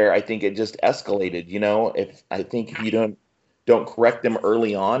point where I think it just escalated. If you don't correct them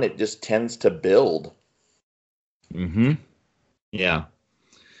early on, it just tends to build. Mm-hmm. Yeah.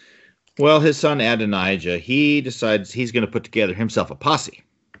 Well, his son Adonijah, he decides he's going to put together himself a posse.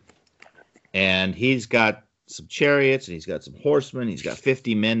 And he's got some chariots, and he's got some horsemen. He's got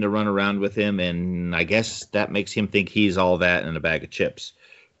 50 men to run around with him, and I guess that makes him think he's all that in a bag of chips.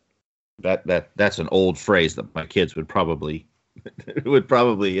 That's an old phrase that my kids would probably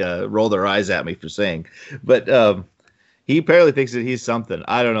roll their eyes at me for saying. But he apparently thinks that he's something.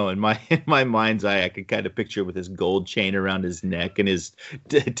 I don't know. In my mind's eye, I can kind of picture with his gold chain around his neck and his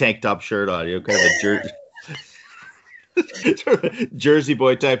tank top shirt on. Kind of a Jersey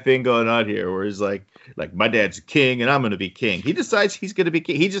boy type thing going on here, where he's like my dad's king and I'm going to be king. He decides he's going to be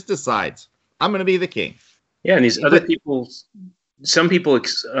king. He just decides I'm going to be the king. Yeah, and these other people, some people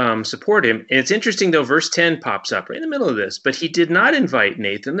support him. And it's interesting though. Verse 10 pops up right in the middle of this. But he did not invite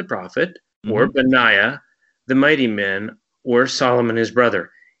Nathan the prophet or Benaiah the mighty men, or Solomon his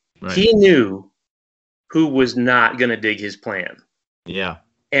brother. Right. He knew who was not going to dig his plan. Yeah.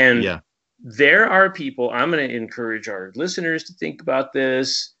 And there are people, I'm going to encourage our listeners to think about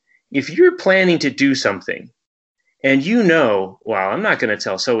this. If you're planning to do something and you know, well, I'm not going to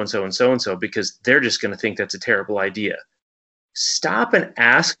tell so-and-so and so-and-so because they're just going to think that's a terrible idea. Stop and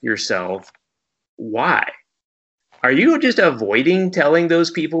ask yourself, why? Are you just avoiding telling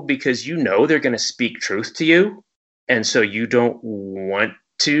those people because you know they're going to speak truth to you? And so you don't want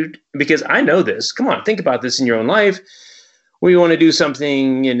to? Because I know this. Come on, think about this in your own life. We want to do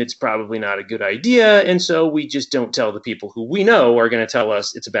something and it's probably not a good idea. And so we just don't tell the people who we know are going to tell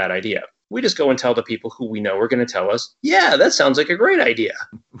us it's a bad idea. We just go and tell the people who we know are going to tell us, yeah, that sounds like a great idea.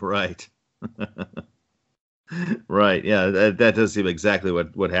 Right. Right. Yeah, that does seem exactly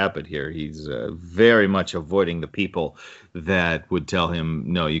what happened here. He's very much avoiding the people that would tell him,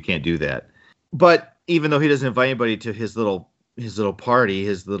 no, you can't do that. But even though he doesn't invite anybody to his little party,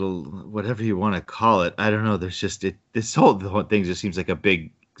 his little whatever you want to call it, I don't know. There's just the whole thing just seems like a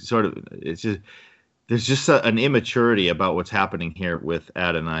big sort of. It's just there's just an immaturity about what's happening here with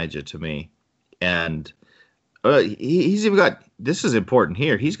Adonijah to me, and he's even got, this is important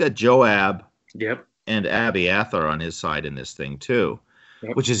here. He's got Joab. Yep. And Abiathar on his side in this thing too,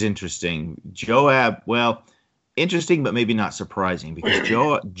 which is interesting. Joab, well, interesting, but maybe not surprising, because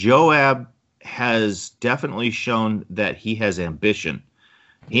Joab has definitely shown that he has ambition.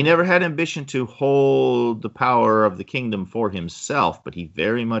 He never had ambition to hold the power of the kingdom for himself, but he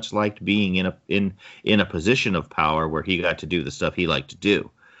very much liked being in a position of power where he got to do the stuff he liked to do.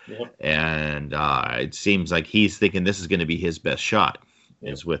 Yep. And it seems like he's thinking this is going to be his best shot.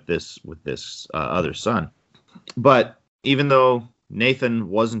 Is with this other son. But even though Nathan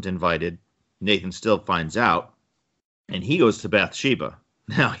wasn't invited, Nathan still finds out, and he goes to Bathsheba.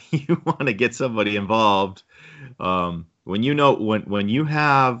 Now, you want to get somebody involved when you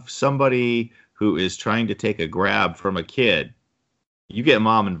have somebody who is trying to take a grab from a kid. You get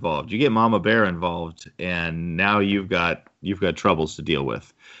mom involved, you get Mama Bear involved, and now you've got troubles to deal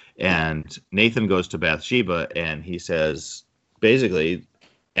with. And Nathan goes to Bathsheba, and he says, basically,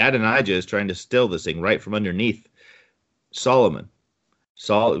 Adonijah is trying to steal this thing right from underneath Solomon.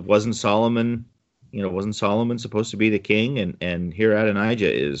 Wasn't Solomon supposed to be the king? And here Adonijah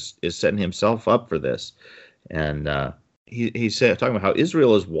is setting himself up for this. And he's talking about how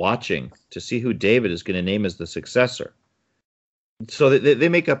Israel is watching to see who David is going to name as the successor. So they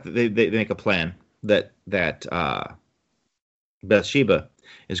make a plan that Bathsheba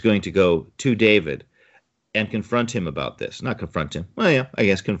is going to go to David and confront him about this. Not confront him. Well, yeah, I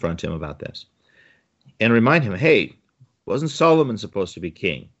guess confront him about this. And remind him, hey, wasn't Solomon supposed to be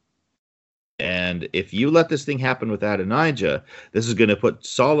king? And if you let this thing happen with Adonijah, this is going to put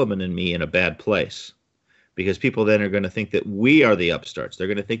Solomon and me in a bad place. Because people then are going to think that we are the upstarts. They're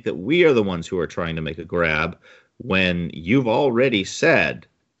going to think that we are the ones who are trying to make a grab when you've already said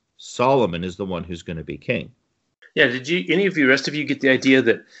Solomon is the one who's going to be king. Yeah, rest of you get the idea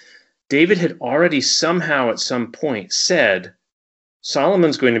that David had already somehow at some point said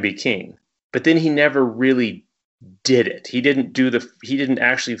Solomon's going to be king, but then he never really did it. He didn't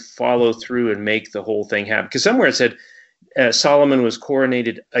actually follow through and make the whole thing happen. Because somewhere it said Solomon was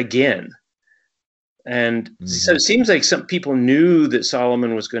coronated again. And so it seems like some people knew that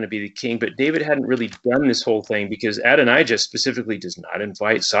Solomon was going to be the king, but David hadn't really done this whole thing because Adonijah specifically does not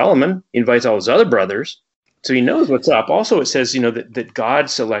invite Solomon. He invites all his other brothers. So he knows what's up. Also, it says, that God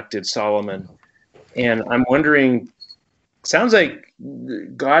selected Solomon. And I'm wondering, sounds like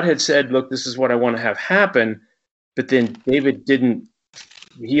God had said, look, this is what I want to have happen. But then David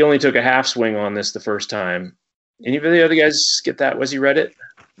he only took a half swing on this the first time. Any of the other guys get that? Was he read it?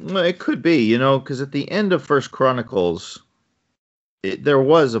 Well, it could be, because at the end of First Chronicles, there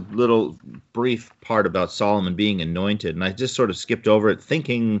was a little brief part about Solomon being anointed. And I just sort of skipped over it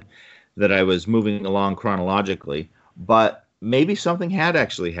thinking that I was moving along chronologically, but maybe something had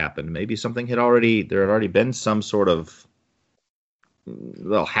actually happened. Maybe something there had already been some sort of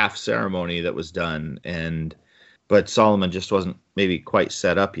half ceremony that was done, but Solomon just wasn't maybe quite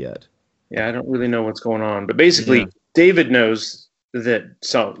set up yet. Yeah, I don't really know what's going on, but basically, David knows that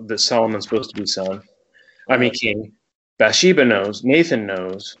Solomon's supposed to be king. Bathsheba knows, Nathan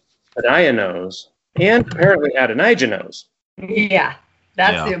knows, Adaiah knows, and apparently Adonijah knows. Yeah,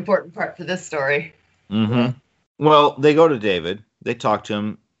 that's the important part for this story. Mm-hmm. Well, they go to David. They talk to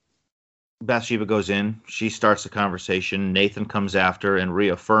him. Bathsheba goes in. She starts the conversation. Nathan comes after and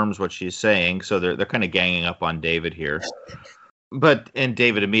reaffirms what she's saying. So they're kind of ganging up on David here. And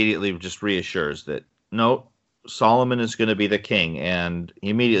David immediately just reassures that, no, Solomon is going to be the king. And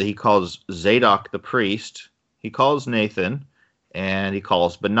immediately he calls Zadok the priest. He calls Nathan. And he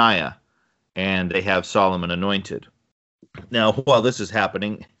calls Benaiah. And they have Solomon anointed. Now, while this is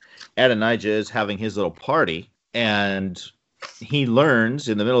happening, Adonijah is having his little party. And he learns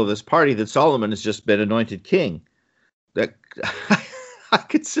in the middle of this party that Solomon has just been anointed king. That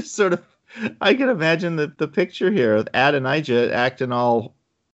I can imagine the picture here of Adonijah acting all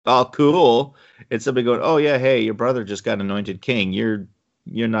cool, and somebody going, "Oh yeah, hey, your brother just got anointed king. You're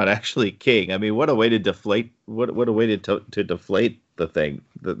not actually king." I mean, what a way to deflate! What a way to deflate the thing,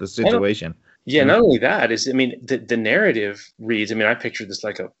 the situation. Yeah, not only that is, I mean, the narrative reads. I mean, I pictured this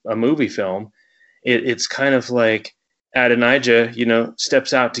like a movie film. It's kind of like Adonijah,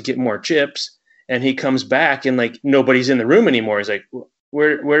 steps out to get more chips, and he comes back and like nobody's in the room anymore. He's like,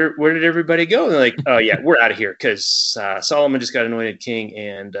 where did everybody go? And they're like, oh yeah, we're out of here because Solomon just got anointed king,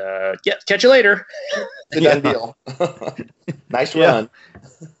 and catch you later. Done deal. Nice run.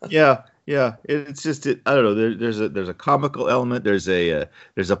 Yeah. It's just I don't know. There's a comical element. There's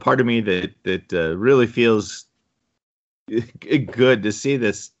a part of me that really feels good to see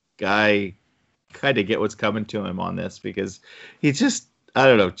this guy kind of get what's coming to him on this, because he just, I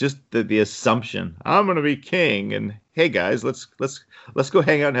don't know, just the assumption I'm going to be king, and hey guys, let's go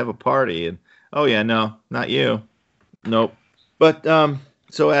hang out and have a party, and oh yeah, no, not you, nope. But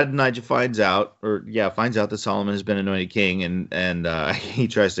so Adonijah finds out that Solomon has been anointed king, and he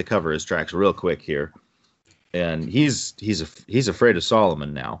tries to cover his tracks real quick here, and he's afraid of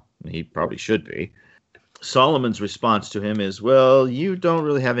Solomon now. He probably should be. Solomon's response to him is, well, you don't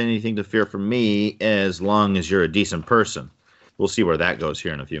really have anything to fear from me as long as you're a decent person. We'll see where that goes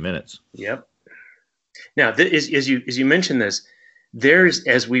here in a few minutes. Yep. Now, as you mentioned this, there's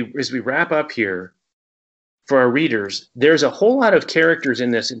as we wrap up here for our readers, there's a whole lot of characters in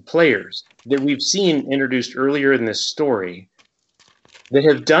this and players that we've seen introduced earlier in this story that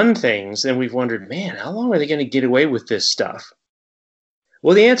have done things, and we've wondered, man, how long are they going to get away with this stuff?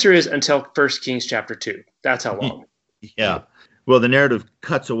 Well, the answer is until 1 Kings chapter 2. That's how long. Yeah. Well, the narrative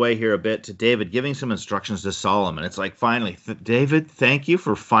cuts away here a bit to David giving some instructions to Solomon. It's like, finally, David, thank you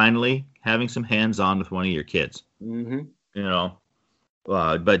for finally having some hands-on with one of your kids. Mm-hmm.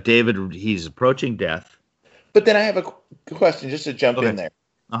 But David, he's approaching death. But then I have a question just to jump in there.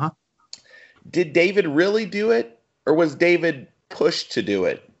 Uh-huh. Did David really do it, or was David pushed to do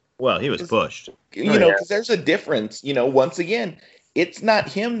it? Well, he was pushed. Because there's a difference. Once again, it's not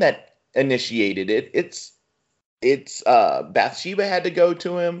him that initiated it. It's Bathsheba had to go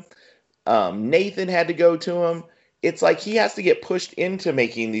to him. Nathan had to go to him. It's like he has to get pushed into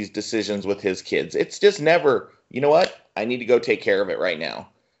making these decisions with his kids. It's just never, you know what? I need to go take care of it right now.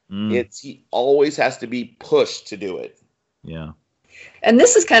 He always has to be pushed to do it. Yeah. And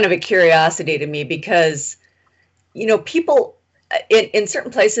this is kind of a curiosity to me because, people in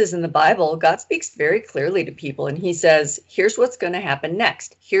certain places in the Bible, God speaks very clearly to people, and he says, here's what's going to happen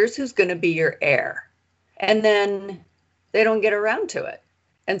next. Here's who's going to be your heir. And then they don't get around to it.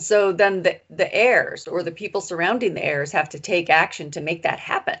 And so then the heirs or the people surrounding the heirs have to take action to make that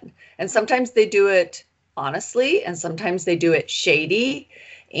happen. And sometimes they do it honestly, and sometimes they do it shady.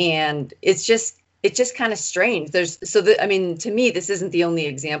 And it's just kind of strange. To me, this isn't the only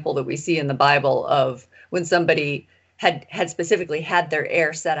example that we see in the Bible of when somebody had specifically had their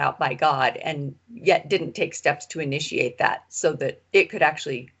heir set out by God and yet didn't take steps to initiate that so that it could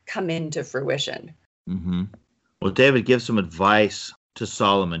actually come into fruition. Mm-hmm. Well, David gives some advice to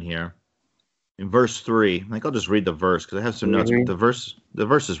Solomon here in verse 3. I'll just read the verse because I have some notes. The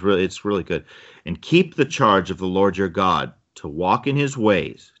verse is really good. And keep the charge of the Lord your God, to walk in his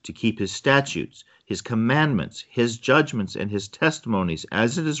ways, to keep his statutes, his commandments, his judgments, and his testimonies,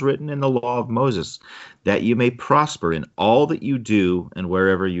 as it is written in the law of Moses, that you may prosper in all that you do and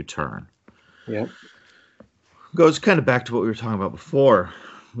wherever you turn. Yeah. Goes kind of back to what we were talking about before,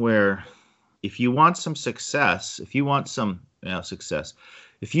 where if you want some success,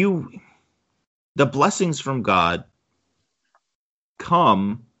 the blessings from God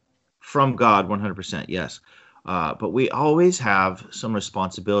come from God 100%, yes. But we always have some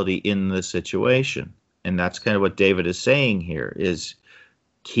responsibility in the situation. And that's kind of what David is saying here is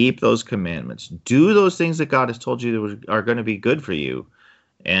keep those commandments. Do those things that God has told you are going to be good for you,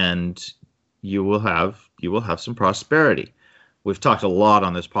 and you will have some prosperity. We've talked a lot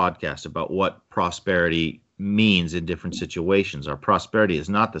on this podcast about what prosperity means in different situations. Our prosperity is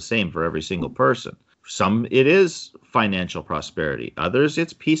not the same for every single person. Some it is financial prosperity. Others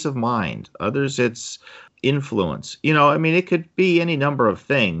it's peace of mind. Others it's influence. It could be any number of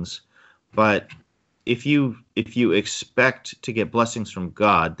things, but if you expect to get blessings from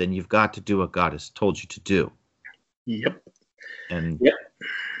God, then you've got to do what God has told you to do. Yep. And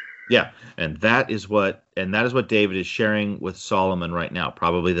yeah, and that is what David is sharing with Solomon right now.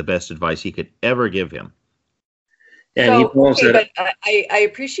 Probably the best advice he could ever give him. And but I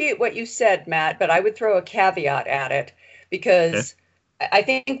appreciate what you said, Matt, but I would throw a caveat at it because I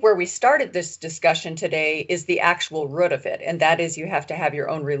think where we started this discussion today is the actual root of it, and that is you have to have your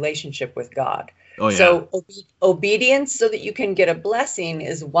own relationship with God. Oh, yeah. So obedience so that you can get a blessing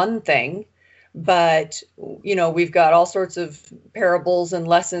is one thing, but we've got all sorts of parables and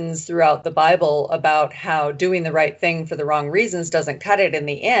lessons throughout the Bible about how doing the right thing for the wrong reasons doesn't cut it in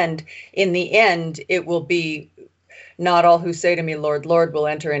the end. In the end, it will be not all who say to me, Lord, Lord, will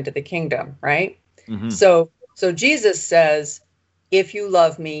enter into the kingdom, right? Mm-hmm. So Jesus says, if you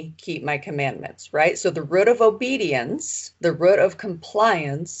love me, keep my commandments, right? So the root of obedience, the root of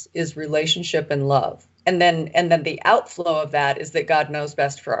compliance is relationship and love. And then the outflow of that is that God knows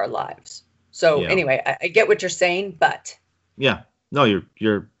best for our lives. So anyway, I get what you're saying, but. Yeah, no,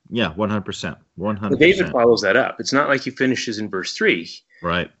 you're 100%. 100%. David follows that up. It's not like he finishes in verse 3.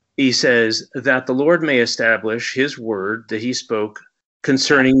 Right. He says that the Lord may establish his word that he spoke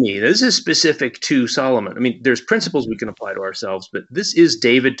concerning me. This is specific to Solomon. I mean, there's principles we can apply to ourselves, but this is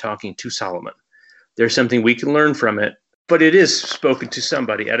David talking to Solomon. There's something we can learn from it, but it is spoken to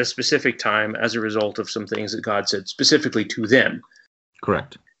somebody at a specific time as a result of some things that God said specifically to them.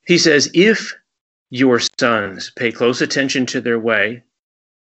 Correct. He says, if your sons pay close attention to their way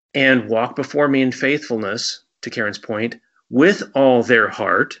and walk before me in faithfulness, to Karen's point, with all their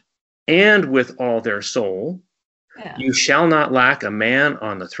heart and with all their soul, you shall not lack a man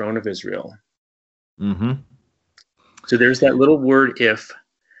on the throne of Israel. Mm-hmm. So there's that little word if.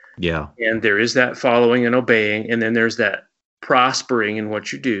 Yeah. And there is that following and obeying. And then there's that prospering in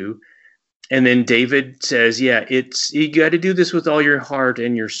what you do. And then David says, you got to do this with all your heart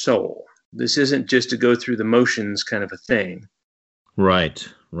and your soul. This isn't just to go through the motions kind of a thing. Right.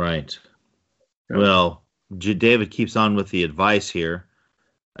 Well, David keeps on with the advice here.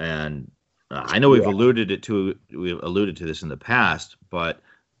 And I know we've alluded to this in the past, but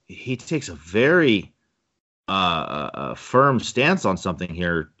he takes a very firm stance on something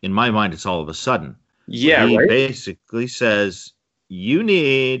here. In my mind, it's all of a sudden. Yeah, he right? basically says you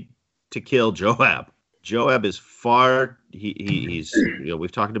need to kill Joab. Joab is he's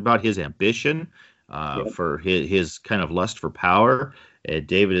we've talked about his ambition for his kind of lust for power.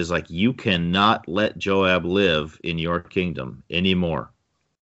 David is like, you cannot let Joab live in your kingdom anymore.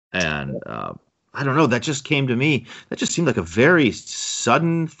 And I don't know, that just came to me. That just seemed like a very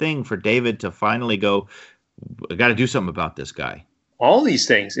sudden thing for David to finally go, I got to do something about this guy. All these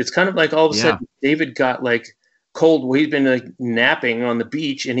things. It's kind of like all of a sudden David got like cold. He'd been like napping on the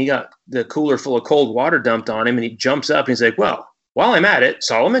beach and he got the cooler full of cold water dumped on him and he jumps up and he's like, well, while I'm at it,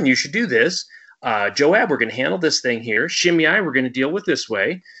 Solomon, you should do this. Joab, we're going to handle this thing here. Shimei, we're going to deal with this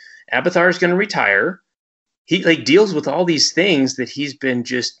way. Abiathar is going to retire. He like deals with all these things that he's been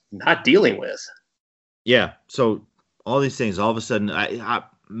just not dealing with. Yeah. So all these things, all of a sudden,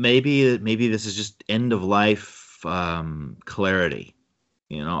 maybe this is just end of life clarity.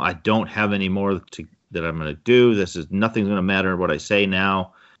 I don't have any more that I'm going to do. Nothing's going to matter what I say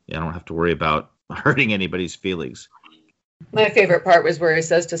now. I don't have to worry about hurting anybody's feelings. My favorite part was where he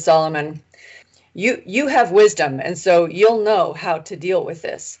says to Solomon, you have wisdom, and so you'll know how to deal with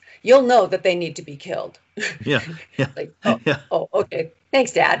this. You'll know that they need to be killed. Yeah. Like, oh, okay.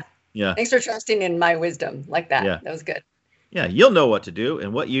 Thanks, Dad. Yeah. Thanks for trusting in my wisdom like that. Yeah. That was good. Yeah, you'll know what to do,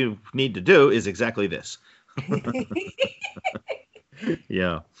 and what you need to do is exactly this.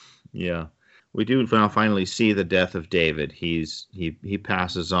 Yeah. We do now finally see the death of David. He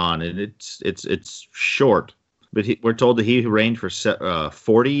passes on, and it's short, but we're told that he reigned for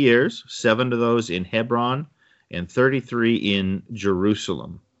 40 years, 7 of those in Hebron, and 33 in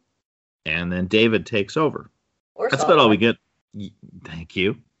Jerusalem. And then David takes over. That's about all we get. Thank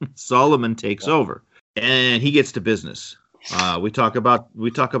you. Solomon takes over, and he gets to business. We talk about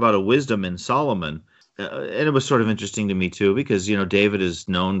a wisdom in Solomon, and it was sort of interesting to me too, because David is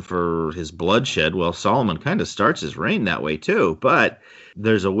known for his bloodshed. Well, Solomon kind of starts his reign that way too, but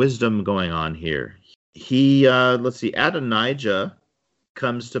there's a wisdom going on here. He let's see, Adonijah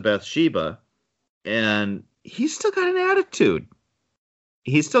comes to Bathsheba, and he's still got an attitude.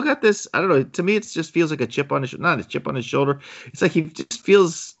 He's still got this. I don't know. To me, it just feels like a chip on his not a chip on his shoulder. It's like he just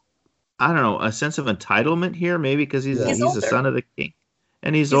feels, I don't know, a sense of entitlement here, maybe because he's the son of the king,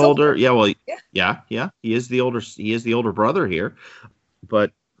 and he's older. Yeah, well, yeah. He is the older brother here,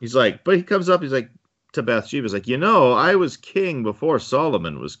 but he comes up. He's like to Bathsheba. He's like, I was king before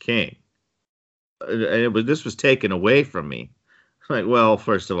Solomon was king, and this was taken away from me. Like, well,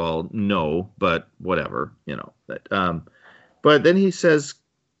 first of all, no, but whatever, But then he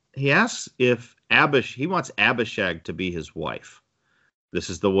asks if he wants Abishag to be his wife. This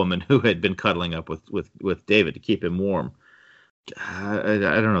is the woman who had been cuddling up with David to keep him warm. I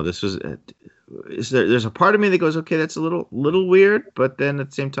don't know. There's a part of me that goes, okay, that's a little weird, but then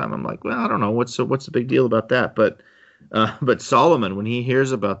at the same time, I'm like, well, I don't know, what's the big deal about that? But Solomon, when he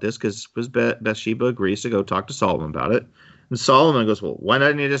hears about this, because Bathsheba agrees to go talk to Solomon about it, and Solomon goes, well, why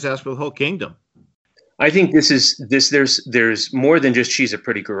didn't you just ask for the whole kingdom? I think there's more than just she's a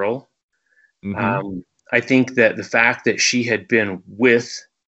pretty girl. Mm-hmm. I think that the fact that she had been with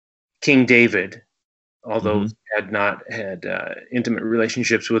King David, although had not had intimate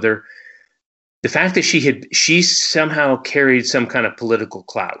relationships with her, the fact that she somehow carried some kind of political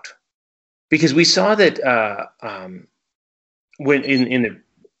clout, because we saw that when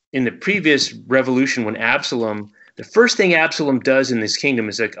in the previous revolution, when Absalom, the first thing Absalom does in this kingdom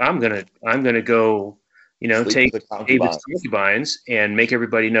is like, I'm gonna go, take David's concubines and make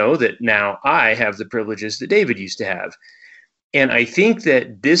everybody know that now I have the privileges that David used to have. And I think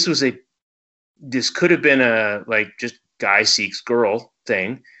that this could have been a just guy seeks girl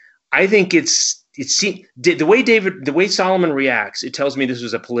thing. I think the way Solomon reacts, it tells me this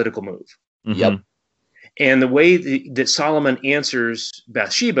was a political move. Mm-hmm. Yep. And the way that Solomon answers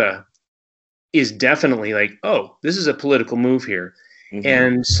Bathsheba is definitely like, oh, this is a political move here. Mm-hmm.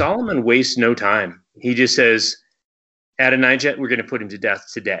 And Solomon wastes no time. He just says, Adonijah, we're going to put him to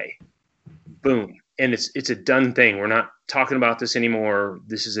death today. Boom. And it's a done thing. We're not talking about this anymore.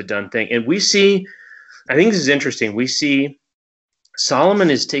 This is a done thing. And we see, I think this is interesting. We see Solomon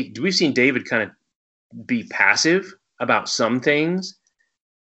we've seen David kind of be passive about some things.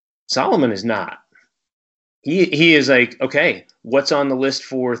 Solomon is not. He is like, okay, what's on the list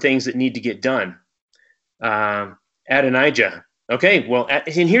for things that need to get done? Adonijah. Okay, well,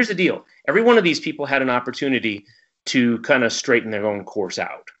 and here's the deal. Every one of these people had an opportunity to kind of straighten their own course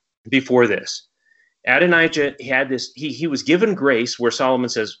out before this. Adonijah had this, he was given grace where Solomon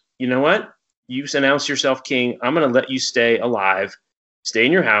says, you know what? You've announced yourself king. I'm going to let you stay alive, stay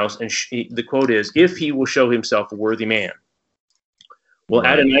in your house. And the quote is, if he will show himself a worthy man. Well,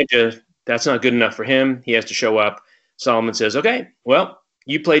 right. Adonijah, that's not good enough for him. He has to show up. Solomon says, okay, well,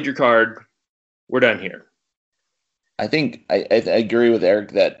 you played your card. We're done here. I think I agree with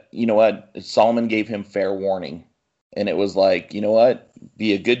Eric that, Solomon gave him fair warning. And it was like,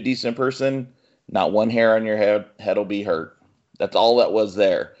 be a good, decent person. Not one hair on your head will be hurt. That's all that was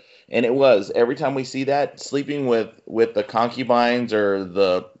there. And it was, every time we see that, sleeping with the concubines or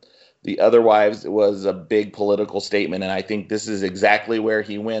the other wives, it was a big political statement. And I think this is exactly where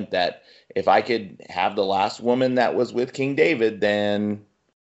he went, that if I could have the last woman that was with King David, then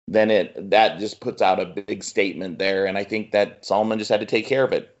that just puts out a big statement there. And I think that Solomon just had to take care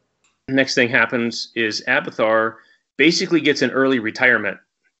of it. Next thing happens is Abiathar basically gets an early retirement.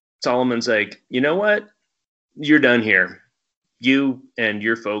 Solomon's like, you know what? You're done here. You and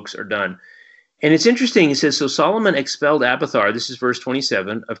your folks are done. And it's interesting. He says, so Solomon expelled Abiathar. This is verse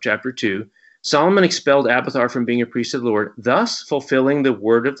 27 of chapter 2. Solomon expelled Abiathar from being a priest of the Lord, thus fulfilling the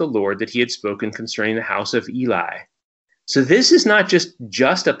word of the Lord that he had spoken concerning the house of Eli. So this is not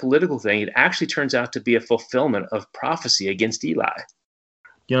just a political thing. It actually turns out to be a fulfillment of prophecy against Eli.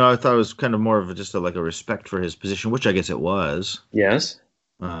 I thought it was kind of more of just a respect for his position, which I guess it was. Yes.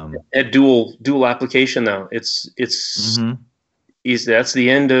 A dual application, though. It's that's the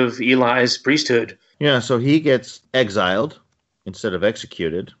end of Eli's priesthood. Yeah, so he gets exiled instead of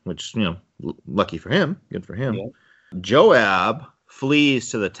executed, which, lucky for him, good for him. Yeah. Joab flees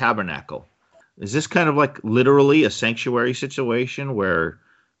to the tabernacle. Is this kind of like literally a sanctuary situation where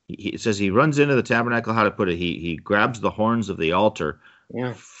it says he runs into the tabernacle? How to put it? He grabs the horns of the altar.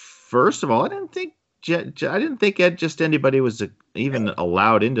 Yeah. First of all, I didn't think just anybody was even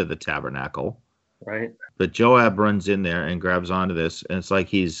allowed into the tabernacle. Right. But Joab runs in there and grabs onto this, and it's like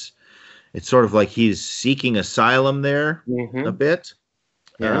he's it's sort of like he's seeking asylum there a bit.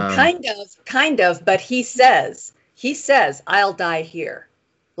 Yeah. Kind of, but he says, I'll die here.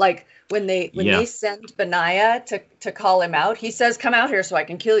 Like when they send Benaiah to call him out, he says, come out here so I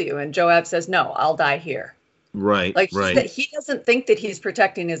can kill you. And Joab says, no, I'll die here. Right. Like right. He doesn't think that he's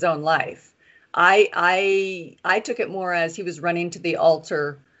protecting his own life. I took it more as he was running to the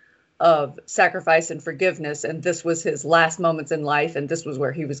altar of sacrifice and forgiveness, and this was his last moments in life, and this was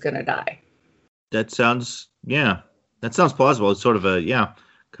where he was going to die. That sounds plausible. It's sort of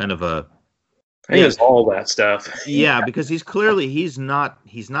kind of a. I think it's all that stuff. Yeah, because he's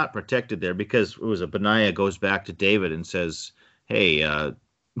not protected there, because it was Benaiah goes back to David and says, "Hey,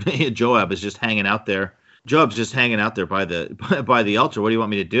 Joab is just hanging out there. Joab's just hanging out there by the altar. What do you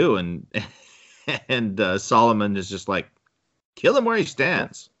want me to do?" And Solomon is just like, "Kill him where he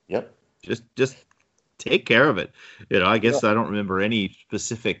stands. Yep. Just take care of it." I guess I don't remember any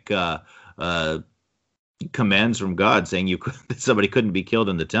specific commands from God saying that somebody couldn't be killed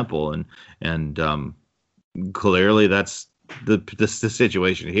in the temple, and clearly that's the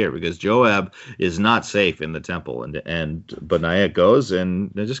situation here, because Joab is not safe in the temple, and Benaiah goes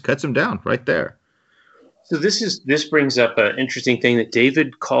and just cuts him down right there. So this brings up an interesting thing, that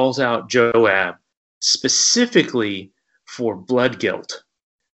David calls out Joab specifically for blood guilt,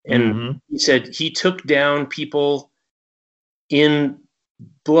 and he said he took down people in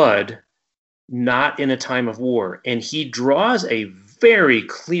blood, not in a time of war. And he draws a very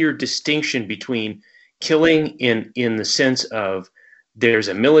clear distinction between killing in the sense of there's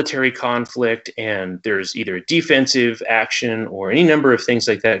a military conflict and there's either a defensive action or any number of things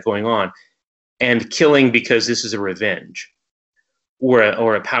like that going on, and killing because this is a revenge or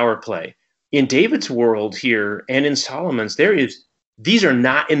a power play. In David's world here and in Solomon's, these are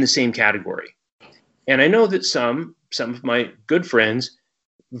not in the same category. And I know that some of my good friends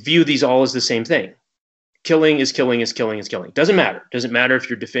view these all as the same thing. Killing is killing is killing is killing. Doesn't matter. Doesn't matter if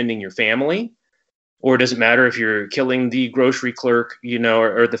you're defending your family, or does it matter if you're killing the grocery clerk,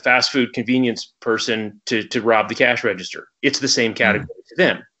 or the fast food convenience person to rob the cash register. It's the same category to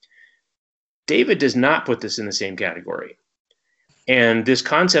them. David does not put this in the same category. And this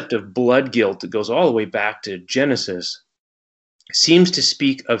concept of blood guilt that goes all the way back to Genesis seems to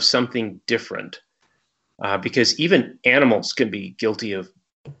speak of something different, because even animals can be guilty of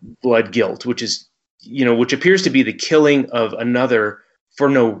blood guilt, which appears to be the killing of another for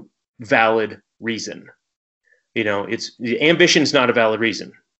no valid reason. Ambition is not a valid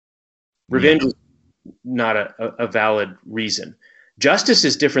reason. Revenge is not a valid reason. Justice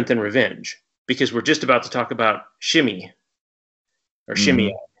is different than revenge, because we're just about to talk about Shimei.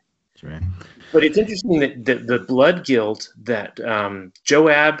 Right. But it's interesting that the blood guilt that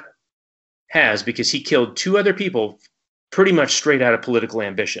Joab has, because he killed two other people pretty much straight out of political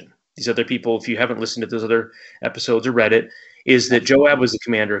ambition. These other people, if you haven't listened to those other episodes or read it, is that Joab was the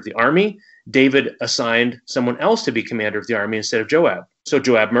commander of the army. David assigned someone else to be commander of the army instead of Joab. So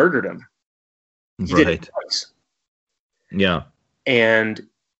Joab murdered him. He did it twice. Yeah. And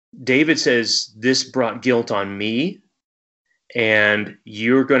David says, this brought guilt on me, and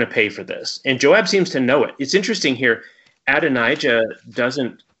you're going to pay for this. And Joab seems to know it. It's interesting here. Adonijah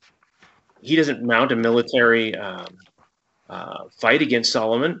doesn't mount a military fight against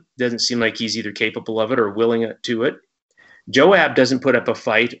Solomon. Doesn't seem like he's either capable of it or willing to it. Joab doesn't put up a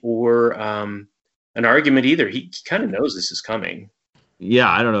fight or an argument either. He kind of knows this is coming. Yeah,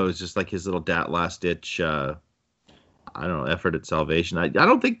 I don't know. It's just like his little last ditch, effort at salvation. I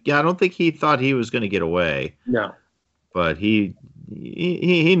don't think he thought he was going to get away. No, but he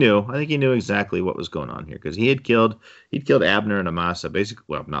knew. I think he knew exactly what was going on here, because he'd killed Abner and Amasa.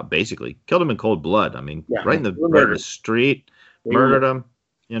 Killed him in cold blood. I mean, right in the street, murdered him.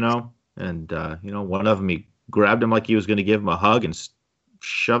 And one of them, he grabbed him like he was going to give him a hug and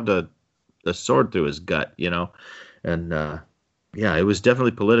shoved a sword through his gut. And it was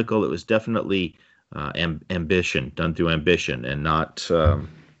definitely political. It was definitely ambition, done through ambition, and not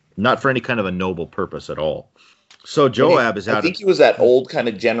for any kind of a noble purpose at all. So Joab is out. I think he was that old kind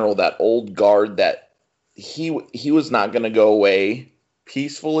of general, that old guard, that he was not going to go away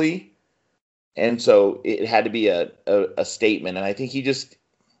peacefully, and so it had to be a statement. And I think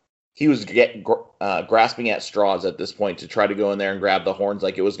he was grasping at straws at this point to try to go in there and grab the horns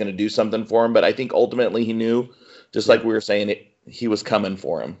like it was going to do something for him. But I think ultimately he knew, just like we were saying, he was coming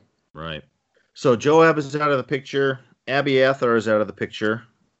for him. Right. So Joab is out of the picture. Abiathar is out of the picture,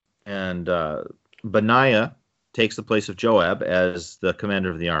 and Benaiah takes the place of Joab as the commander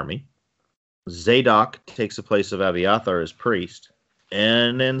of the army. Zadok takes the place of Abiathar as priest.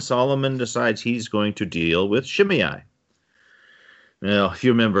 And then Solomon decides he's going to deal with Shimei. If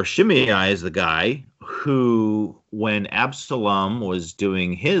you remember, Shimei is the guy who, when Absalom was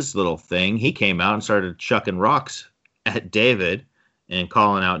doing his little thing, he came out and started chucking rocks at David and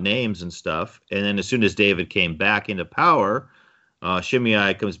calling out names and stuff. And then as soon as David came back into power,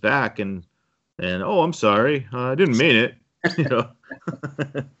 Shimei comes back and oh, I'm sorry, I didn't mean it, you know.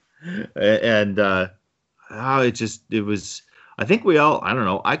 And it was. I think we all. I don't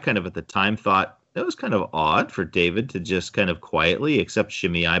know. I kind of at the time thought it was kind of odd for David to just kind of quietly accept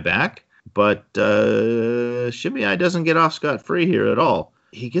Shimei back, but Shimei doesn't get off scot-free here at all.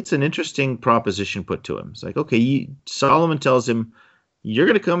 He gets an interesting proposition put to him. It's like, okay, Solomon tells him, you're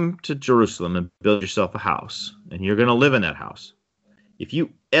going to come to Jerusalem and build yourself a house, and you're going to live in that house. If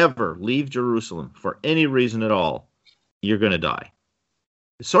you ever leave Jerusalem for any reason at all, you're going to die.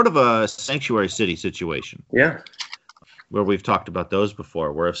 It's sort of a sanctuary city situation. Yeah. Where we've talked about those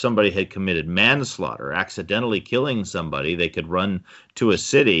before, where if somebody had committed manslaughter, accidentally killing somebody, they could run to a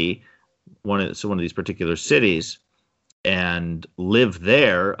city, one of these particular cities, and live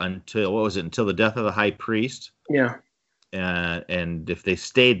there until the death of the high priest. Yeah. And if they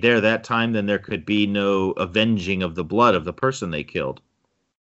stayed there that time, then there could be no avenging of the blood of the person they killed,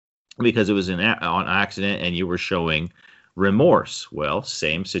 because it was on accident and you were showing remorse. Well,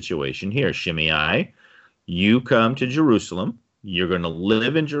 same situation here. Shimei, you come to Jerusalem. You're going to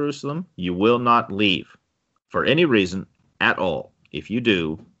live in Jerusalem. You will not leave for any reason at all. If you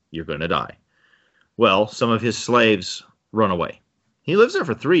do, you're going to die. Well, some of his slaves run away. He lives there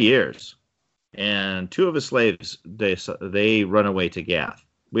for 3 years. And 2 of his slaves, they run away to Gath.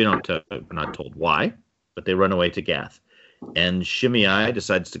 We're not told why, but they run away to Gath. And Shimei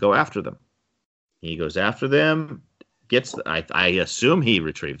decides to go after them. He goes after them, I assume he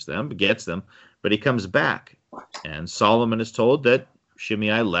retrieves them, gets them, but he comes back. And Solomon is told that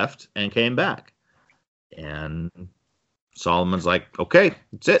Shimei left and came back. And Solomon's like, okay,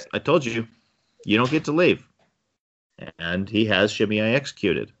 that's it. I told you, you don't get to leave. And he has Shimei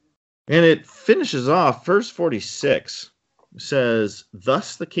executed. And it finishes off, verse 46 says,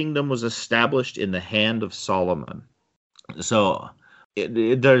 thus the kingdom was established in the hand of Solomon. So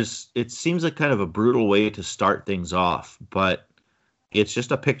it seems like kind of a brutal way to start things off, but it's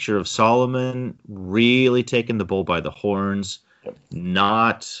just a picture of Solomon really taking the bull by the horns,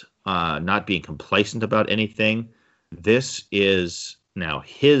 not being complacent about anything. This is now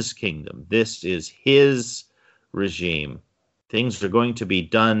his kingdom. This is his regime. Things are going to be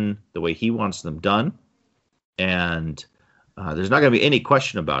done the way he wants them done, and there's not going to be any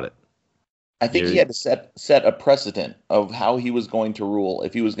question about it. I think he had to set a precedent of how he was going to rule.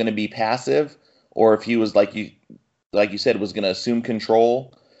 If he was going to be passive, or if he was like you said, was going to assume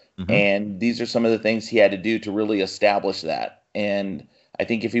control. Mm-hmm. And these are some of the things he had to do to really establish that. And I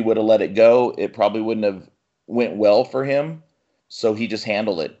think if he would have let it go, it probably wouldn't have went well for him. So he just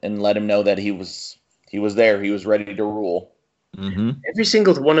handled it and let him know that he was there. He was ready to rule. Mm-hmm. Every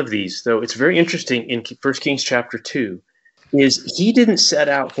single one of these, though, it's very interesting in 1 Kings chapter 2, is he didn't set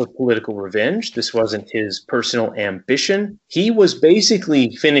out for political revenge. This wasn't his personal ambition. He was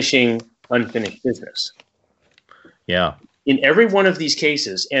basically finishing unfinished business. Yeah. In every one of these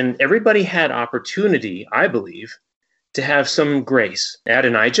cases, and everybody had opportunity, I believe, to have some grace.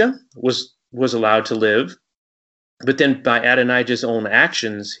 Adonijah was allowed to live, but then by Adonijah's own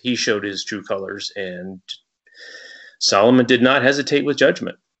actions, he showed his true colors, and Solomon did not hesitate with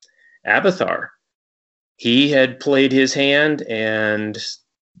judgment. Abiathar, he had played his hand, and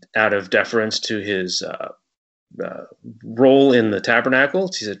out of deference to his role in the tabernacle,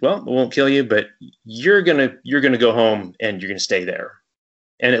 he said, well, I won't kill you, but you're gonna go home and you're gonna stay there.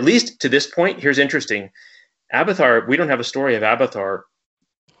 And at least to this point, here's interesting. Abiathar, we don't have a story of Abiathar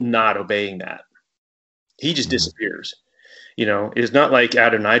not obeying that. He just disappears. You know, it's not like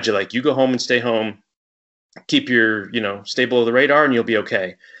Adonijah, like you go home and stay home, keep your, stay below the radar and you'll be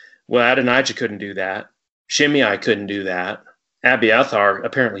okay. Well, Adonijah couldn't do that. Shimei couldn't do that. Abiathar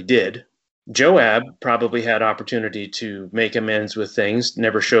apparently did. Joab probably had opportunity to make amends with things.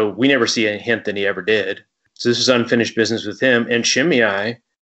 We never see any hint that he ever did. So this is unfinished business with him. And Shimei,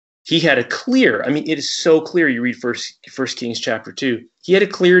 he had a clear, it is so clear. You read First Kings chapter 2. He had a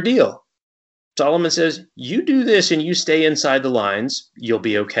clear deal. Solomon says, you do this and you stay inside the lines, you'll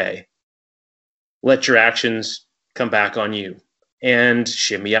be okay. Let your actions come back on you. And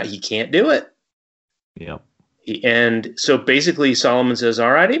Shimei, he can't do it. Yeah. And so basically Solomon says,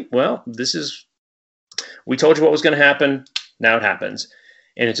 all righty, well, we told you what was going to happen. Now it happens.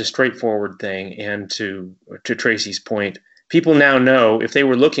 And it's a straightforward thing. And to Tracy's point, people now know, if they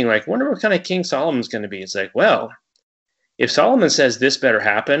were looking like, wonder what kind of king Solomon's going to be. It's like, well, if Solomon says this better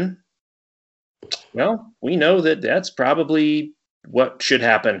happen, well, we know that that's probably what should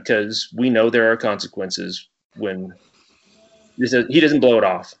happen, because we know there are consequences when he doesn't blow it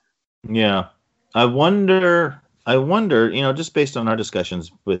off. Yeah. I wonder, just based on our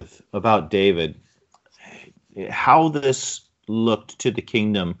discussions about David, how this looked to the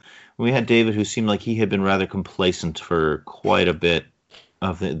kingdom. We had David, who seemed like he had been rather complacent for quite a bit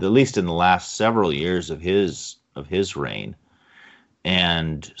of at least in the last several years of his reign.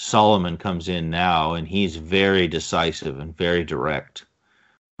 And Solomon comes in now, and he's very decisive and very direct.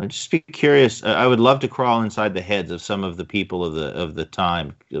 I'd just be curious. I would love to crawl inside the heads of some of the people of the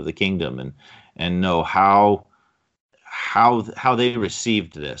time of the kingdom and know how they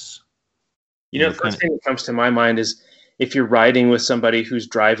received this. The first thing that comes to my mind is if you're riding with somebody who's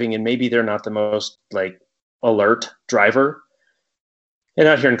driving and maybe they're not the most alert driver. And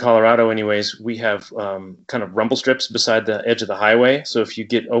out here in Colorado, anyways, we have kind of rumble strips beside the edge of the highway. So if you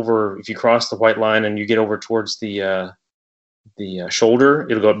cross the white line and you get over towards the shoulder,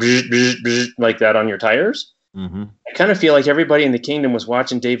 it'll go bzz, bzz, bzz, like that on your tires. Mm-hmm. I kind of feel like everybody in the kingdom was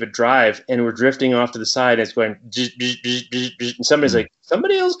watching David drive, and we're drifting off to the side, and it's going bzz, bzz, bzz, bzz, bzz, and somebody's like,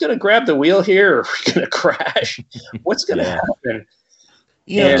 somebody else going to grab the wheel here, or we're going to crash. What's going to happen?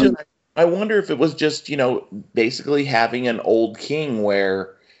 I wonder if it was just, basically having an old king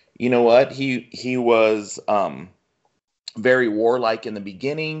where, he was very warlike in the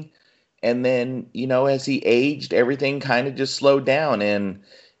beginning. And then, as he aged, everything kind of just slowed down, and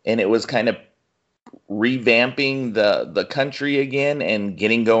it was kind of revamping the country again and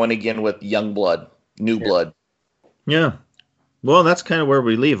getting going again with young blood, new blood. Yeah. Well, that's kind of where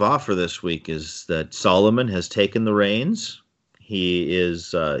we leave off for this week, is that Solomon has taken the reins.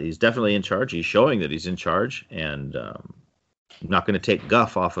 He's definitely in charge. He's showing that he's in charge, and not going to take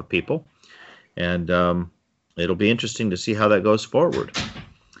guff off of people. And it'll be interesting to see how that goes forward.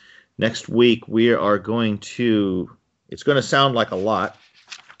 Next week, we are going to, it's going to sound like a lot,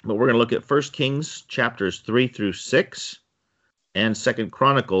 but we're going to look at 1 Kings chapters 3 through 6 and 2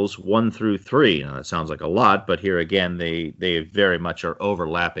 Chronicles 1 through 3. Now, that sounds like a lot, but here again, they very much are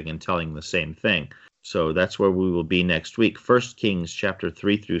overlapping and telling the same thing. So that's where we will be next week. 1 Kings chapter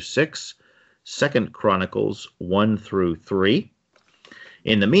 3 through 6, 2 Chronicles 1 through 3.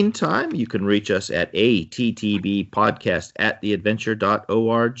 In the meantime, you can reach us at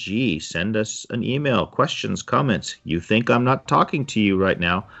attbpodcast@theadventure.org. Send us an email, questions, comments. You think I'm not talking to you right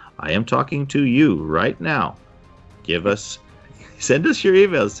now? I am talking to you right now. Send us your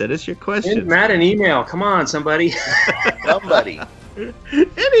emails. Send us your questions. Send Matt an email. Come on, somebody. Somebody.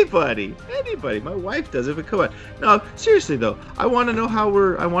 Anybody. My wife does it, but come on. No, seriously though, I want to know how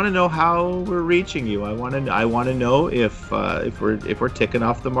we're reaching you. I want to know if we're ticking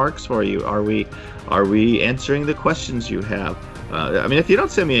off the marks for you. Are we answering the questions you have? If you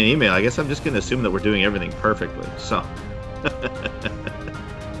don't send me an email, I guess I'm just going to assume that we're doing everything perfectly. So.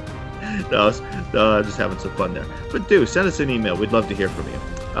 No, I'm just having some fun there. But do send us an email. We'd love to hear from you.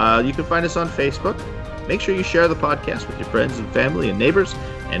 You can find us on Facebook. Make sure you share the podcast with your friends and family and neighbors,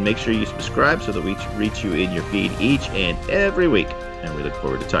 and make sure you subscribe so that we reach you in your feed each and every week. And we look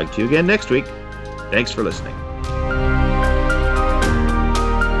forward to talking to you again next week. Thanks for listening.